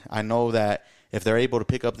now. I know that if they're able to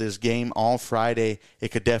pick up this game on Friday, it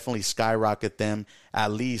could definitely skyrocket them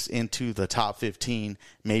at least into the top 15,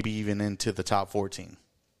 maybe even into the top 14.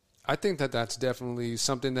 I think that's definitely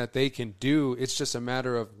something that they can do. It's just a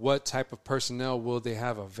matter of what type of personnel will they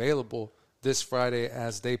have available this Friday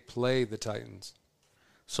as they play the Titans.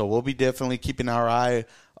 So we'll be definitely keeping our eye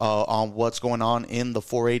on what's going on in the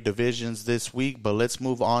 4A divisions this week. But let's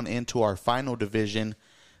move on into our final division,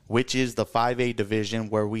 which is the 5A division,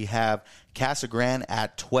 where we have Casa Grande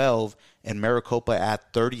at 12 and Maricopa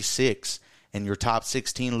at 36. And your top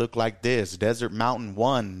 16 look like this: Desert Mountain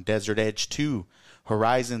 1, Desert Edge 2,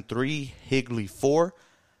 Horizon 3, Higley 4,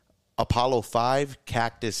 Apollo 5,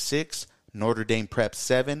 Cactus 6, Notre Dame Prep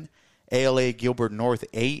 7, ALA Gilbert North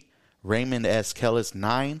 8, Raymond S. Kellis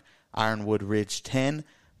 9, Ironwood Ridge 10,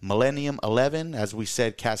 Millennium 11. As we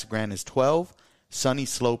said, Casa Grande is 12, Sunny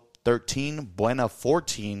Slope 13, Buena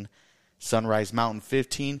 14, Sunrise Mountain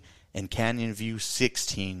 15, and Canyon View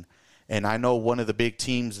 16. And I know one of the big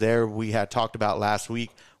teams there we had talked about last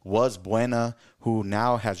week was Buena, who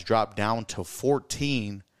now has dropped down to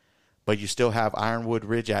 14, but you still have Ironwood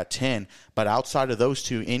Ridge at 10. But outside of those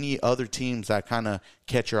two, any other teams that kind of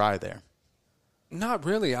catch your eye there? Not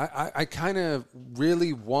really. I kind of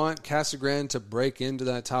really want Casa Grande to break into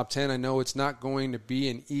that top 10. I know it's not going to be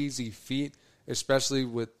an easy feat, especially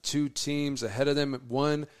with two teams ahead of them.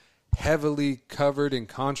 One heavily covered in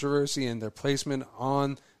controversy and their placement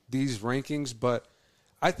on these rankings, but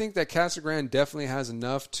I think that Casa Grande definitely has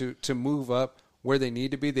enough to move up where they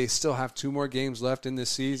need to be. They still have 2 more games left in this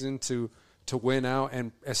season to win out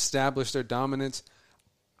and establish their dominance.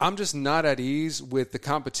 I'm just not at ease with the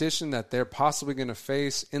competition that they're possibly going to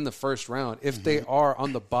face in the first round if they are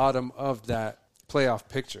on the bottom of that playoff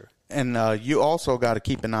picture. And you also got to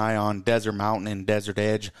keep an eye on Desert Mountain and Desert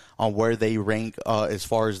Edge on where they rank as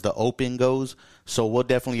far as the Open goes. So we'll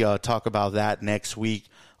definitely talk about that next week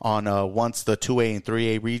on once the 2A and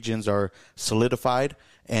 3A regions are solidified.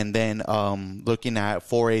 And then looking at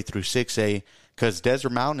 4A through 6A, because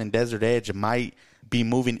Desert Mountain and Desert Edge might be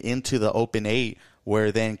moving into the Open 8,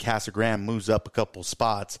 where then Casa Grande moves up a couple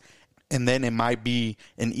spots. And then it might be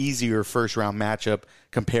an easier first-round matchup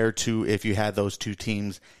compared to if you had those two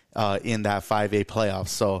teams in that 5A playoffs.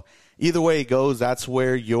 So either way it goes, that's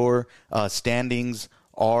where your standings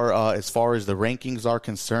are as far as the rankings are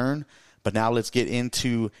concerned. But now let's get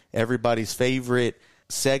into everybody's favorite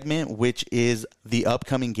segment, which is the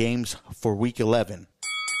upcoming games for Week 11.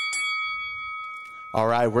 All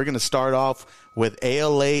right, we're going to start off with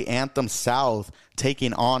ALA Anthem South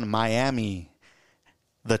taking on Miami.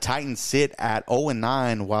 The Titans sit at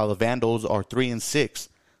 0-9 while the Vandals are 3-6.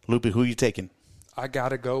 Lupe, who are you taking? I got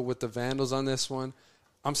to go with the Vandals on this one.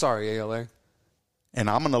 I'm sorry, ALA. And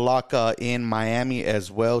I'm going to lock in Miami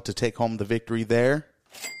as well to take home the victory there.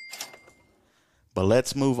 But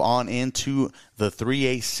let's move on into the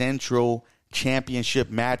 3A Central Championship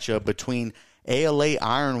matchup between ALA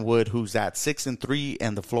Ironwood, who's at 6-3,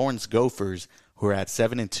 and the Florence Gophers, who are at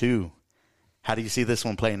 7-2. How do you see this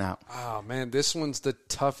one playing out? Oh, man, this one's the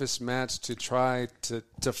toughest match to try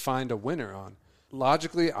to find a winner on.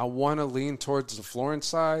 Logically, I want to lean towards the Florence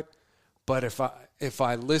side, but if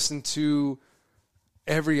I listen to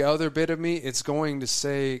every other bit of me, it's going to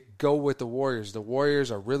say go with the Warriors. The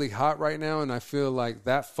Warriors are really hot right now, and I feel like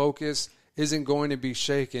that focus isn't going to be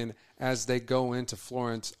shaken as they go into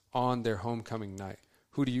Florence on their homecoming night.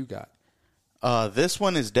 Who do you got? This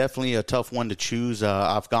one is definitely a tough one to choose.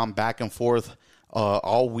 I've gone back and forth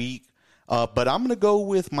all week, but I'm going to go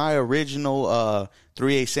with my original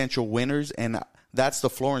 3A Central winners, and that's the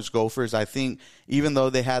Florence Gophers. I think even though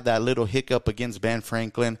they had that little hiccup against Ben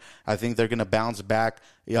Franklin, I think they're going to bounce back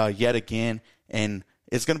yet again, and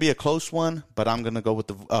it's going to be a close one, but I'm going to go with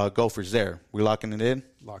the Gophers there. We locking it in?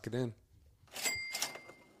 Lock it in.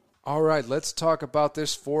 All right, let's talk about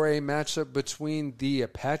this 4A matchup between the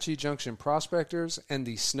Apache Junction Prospectors and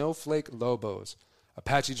the Snowflake Lobos.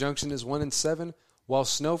 Apache Junction is 1-7, while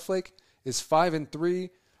Snowflake is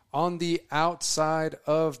 5-3 on the outside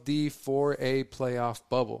of the 4A playoff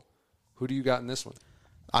bubble. Who do you got in this one?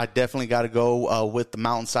 I definitely got to go with the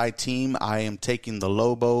Mountainside team. I am taking the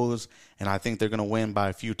Lobos, and I think they're going to win by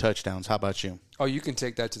a few touchdowns. How about you? Oh, you can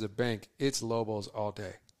take that to the bank. It's Lobos all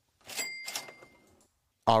day.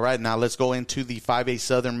 All right, now let's go into the 5A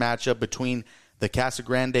Southern matchup between the Casa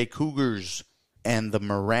Grande Cougars and the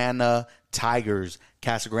Marana Tigers.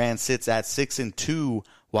 Casa Grande sits at 6-2,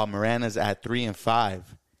 while Marana's at 3-5.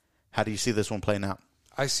 How do you see this one playing out?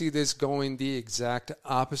 I see this going the exact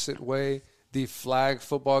opposite way the flag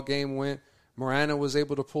football game went. Marana was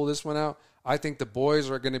able to pull this one out. I think the boys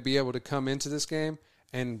are going to be able to come into this game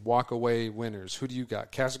and walk away winners. Who do you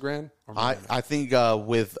got, Casa Grande or Marana? I think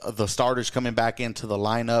with the starters coming back into the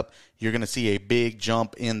lineup, you're going to see a big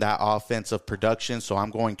jump in that offensive production, so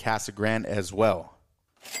I'm going Casa Grande as well.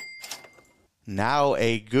 Now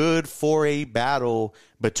a good 4A battle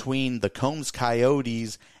between the Combs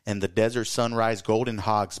Coyotes and the Desert Sunrise Golden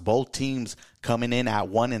Hawks. Both teams coming in at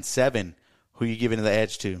 1-7. Who are you giving the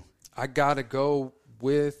edge to? I got to go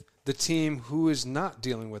with the team who is not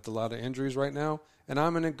dealing with a lot of injuries right now, and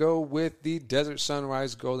I'm going to go with the Desert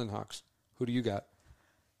Sunrise Golden Hawks. Who do you got?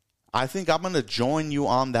 I think I'm going to join you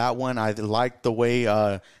on that one. I like the way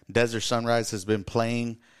Desert Sunrise has been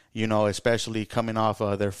playing, you know, especially coming off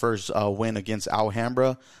their first win against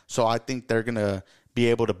Alhambra. So I think they're going to be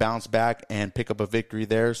able to bounce back and pick up a victory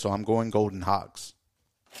there. So I'm going Golden Hawks.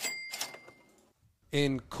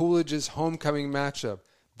 In Coolidge's homecoming matchup,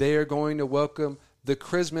 they are going to welcome the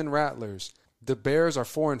Crisman Rattlers. The Bears are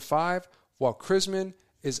 4-5, while Chrisman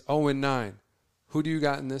is 0-9. Who do you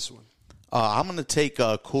got in this one? I'm going to take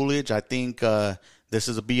Coolidge. I think this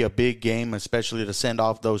is be a big game, especially to send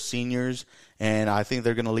off those seniors. And I think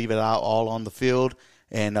they're going to leave it out all on the field,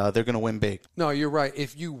 and they're going to win big. No, you're right.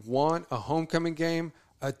 If you want a homecoming game,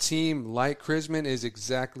 a team like Chrisman is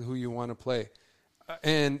exactly who you want to play.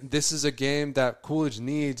 And this is a game that Coolidge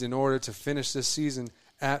needs in order to finish this season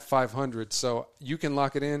at 500. So you can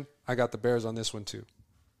lock it in. I got the Bears on this one too.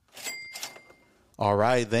 All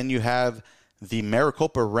right. Then you have the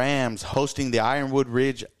Maricopa Rams hosting the Ironwood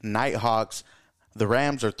Ridge Nighthawks. The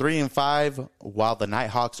Rams are 3-5, while the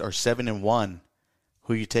Nighthawks are 7-1.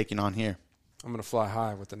 Who are you taking on here? I'm going to fly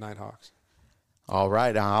high with the Nighthawks. All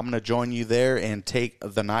right. I'm going to join you there and take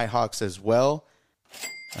the Nighthawks as well.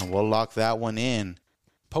 And we'll lock that one in.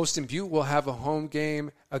 Poston Butte will have a home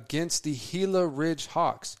game against the Gila Ridge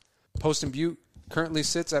Hawks. Poston Butte currently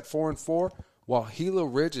sits at 4-4, while Gila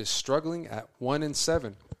Ridge is struggling at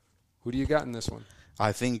 1-7. Who do you got in this one?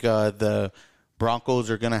 I think the Broncos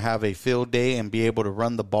are going to have a field day and be able to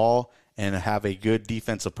run the ball and have a good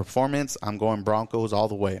defensive performance. I'm going Broncos all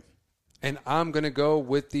the way. And I'm going to go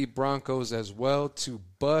with the Broncos as well to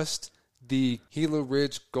bust the Gila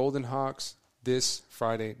Ridge Golden Hawks this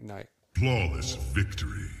Friday night. Flawless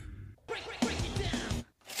victory.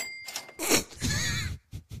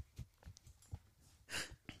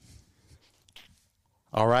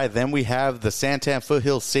 All right, then we have the Santan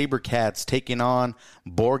Foothills SaberCats taking on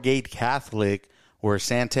Borgate Catholic, where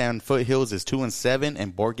Santan Foothills is 2-7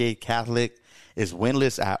 and Borgate Catholic is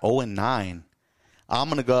winless at 0-9. I'm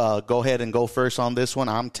going to go ahead and go first on this one.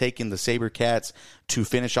 I'm taking the SaberCats to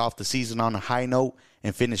finish off the season on a high note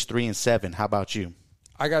and finish 3-7. How about you?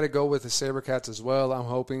 I got to go with the SaberCats as well. I'm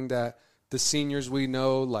hoping that the seniors we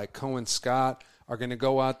know, like Cohen Scott, are going to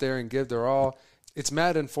go out there and give their all. It's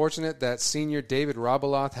mad unfortunate that senior David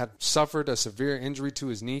Robaloth had suffered a severe injury to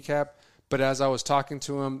his kneecap. But as I was talking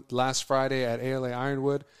to him last Friday at ALA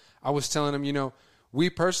Ironwood, I was telling him, we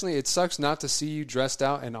personally, it sucks not to see you dressed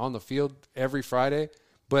out and on the field every Friday.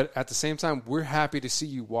 But at the same time, we're happy to see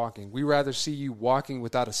you walking. We rather see you walking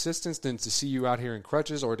without assistance than to see you out here in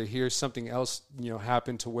crutches or to hear something else,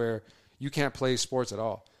 happen to where you can't play sports at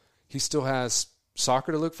all. He still has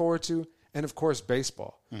soccer to look forward to and, of course,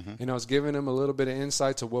 baseball. Mm-hmm. I was giving him a little bit of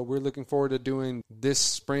insight to what we're looking forward to doing this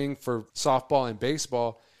spring for softball and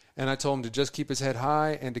baseball. And I told him to just keep his head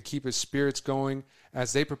high and to keep his spirits going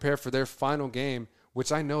as they prepare for their final game,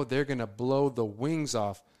 which I know they're going to blow the wings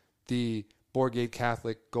off the Borgate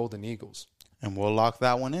Catholic Golden Eagles. And we'll lock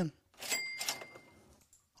that one in.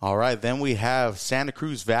 All right, then we have Santa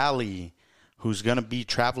Cruz Valley, who's going to be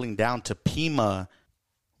traveling down to Pima,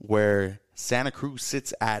 where Santa Cruz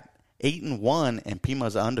sits at 8-1 and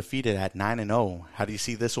Pima's undefeated at 9-0. How do you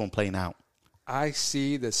see this one playing out? I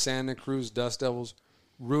see the Santa Cruz Dust Devils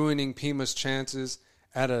ruining Pima's chances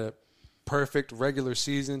at a perfect regular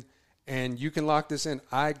season. And you can lock this in.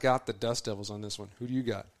 I got the Dust Devils on this one. Who do you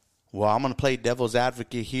got? Well, I'm going to play devil's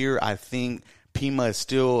advocate here. I think Pima is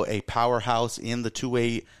still a powerhouse in the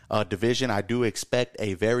 2A division. I do expect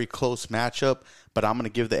a very close matchup, but I'm going to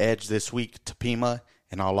give the edge this week to Pima,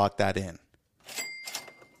 and I'll lock that in.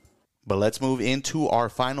 But let's move into our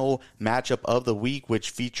final matchup of the week, which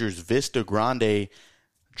features Vista Grande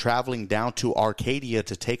traveling down to Arcadia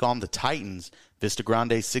to take on the Titans. Vista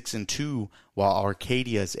Grande 6-2, while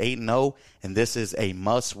Arcadia is 8-0, and this is a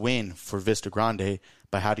must-win for Vista Grande.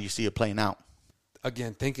 But how do you see it playing out?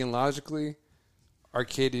 Again, thinking logically,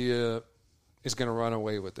 Arcadia is going to run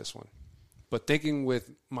away with this one. But thinking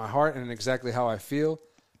with my heart and exactly how I feel,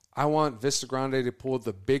 I want Vista Grande to pull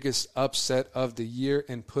the biggest upset of the year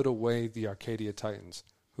and put away the Arcadia Titans.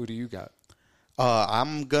 Who do you got?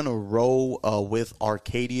 I'm going to roll with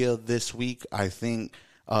Arcadia this week. I think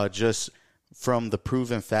just from the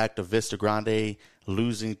proven fact of Vista Grande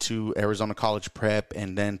losing to Arizona College Prep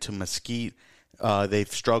and then to Mesquite,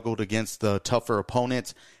 they've struggled against the tougher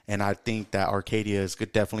opponents, and I think that Arcadia is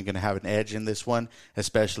definitely going to have an edge in this one,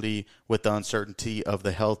 especially with the uncertainty of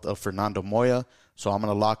the health of Fernando Moya. So I'm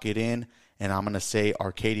going to lock it in, and I'm going to say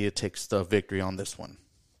Arcadia takes the victory on this one.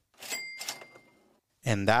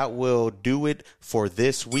 And that will do it for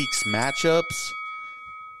this week's matchups.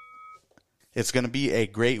 It's going to be a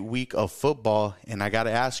great week of football, and I got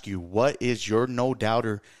to ask you, what is your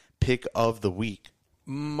no-doubter pick of the week?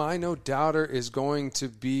 My no-doubter is going to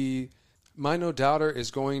be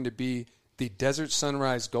the Desert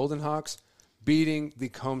Sunrise Golden Hawks beating the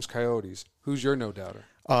Combs Coyotes. Who's your no-doubter?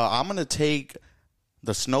 I'm going to take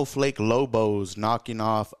the Snowflake Lobos knocking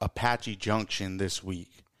off Apache Junction this week.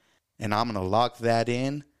 And I'm going to lock that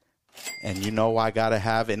in. And you know I got to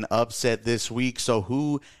have an upset this week. So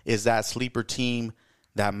who is that sleeper team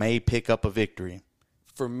that may pick up a victory?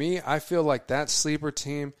 For me, I feel like that sleeper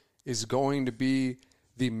team is going to be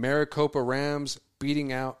the Maricopa Rams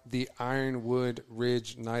beating out the Ironwood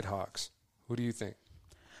Ridge Nighthawks. Who do you think?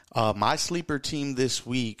 My sleeper team this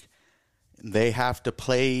week, they have to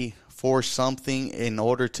play for something in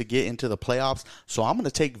order to get into the playoffs. So I'm going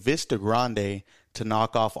to take Vista Grande to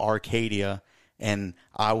knock off Arcadia, and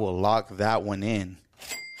I will lock that one in.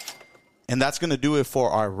 And that's going to do it for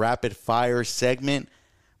our rapid fire segment.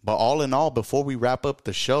 But all in all, before we wrap up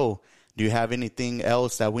the show, do you have anything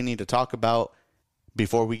else that we need to talk about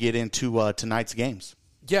before we get into tonight's games?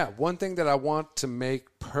 Yeah, one thing that I want to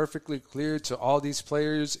make perfectly clear to all these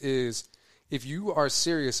players is if you are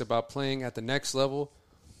serious about playing at the next level,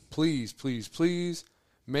 please, please, please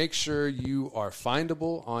make sure you are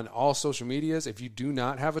findable on all social medias. If you do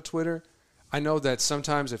not have a Twitter, I know that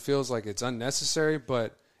sometimes it feels like it's unnecessary,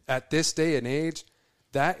 but at this day and age,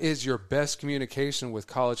 that is your best communication with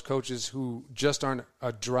college coaches who just aren't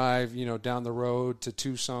a drive, down the road to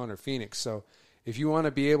Tucson or Phoenix. So if you want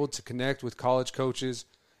to be able to connect with college coaches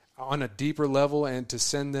on a deeper level and to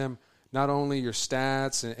send them not only your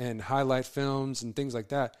stats and highlight films and things like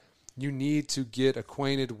that, you need to get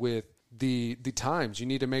acquainted with the times. You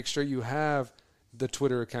need to make sure you have the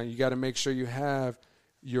Twitter account. You got to make sure you have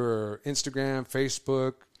your Instagram,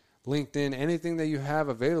 Facebook, LinkedIn, anything that you have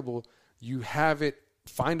available, you have it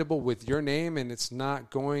findable with your name, and it's not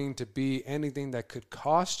going to be anything that could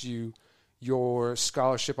cost you your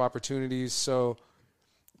scholarship opportunities. So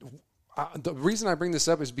the reason I bring this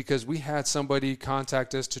up is because we had somebody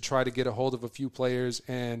contact us to try to get a hold of a few players,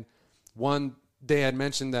 and they had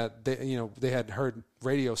mentioned that they had heard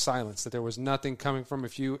radio silence, that there was nothing coming from a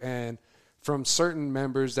few, and from certain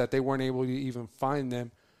members that they weren't able to even find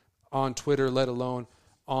them on Twitter, let alone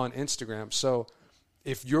on Instagram. So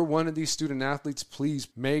if you're one of these student athletes, please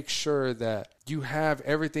make sure that you have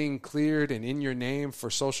everything cleared and in your name for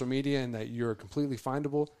social media and that you're completely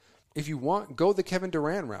findable. If you want, go the Kevin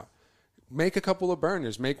Durant route. Make a couple of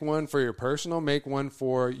burners. Make one for your personal, make one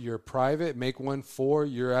for your private, make one for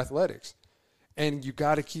your athletics. And you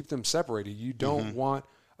got to keep them separated. You don't want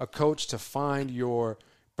a coach to find your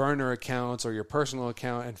burner accounts or your personal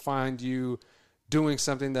account and find you doing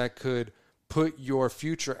something that could put your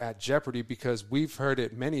future at jeopardy, because we've heard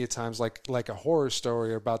it many a times, like a horror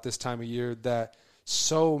story about this time of year, that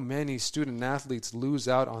so many student athletes lose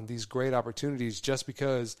out on these great opportunities just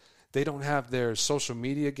because they don't have their social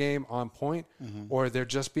media game on point, or they're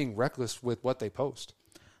just being reckless with what they post.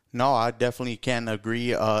 No, I definitely can't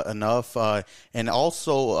agree enough. And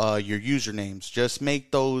also your usernames. Just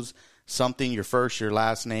make those something, your first, your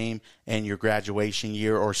last name, and your graduation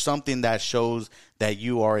year, or something that shows that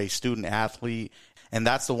you are a student athlete. And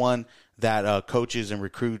that's the one that coaches and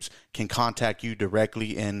recruits can contact you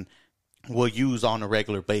directly and will use on a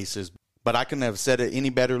regular basis. But I couldn't have said it any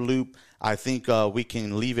better, Loop. I think we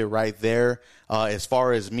can leave it right there. As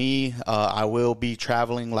far as me, I will be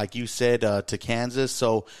traveling, like you said, to Kansas.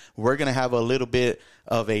 So we're going to have a little bit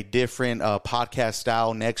of a different podcast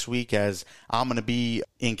style next week, as I'm going to be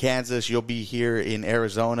in Kansas. You'll be here in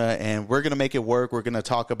Arizona, and we're going to make it work. We're going to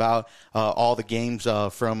talk about all the games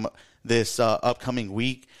from this upcoming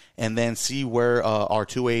week, and then see where our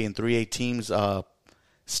 2A and 3A teams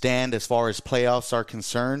stand as far as playoffs are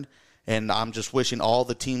concerned. And I'm just wishing all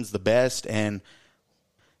the teams the best, and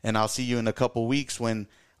I'll see you in a couple weeks when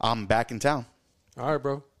I'm back in town. All right,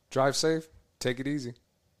 bro. Drive safe. Take it easy.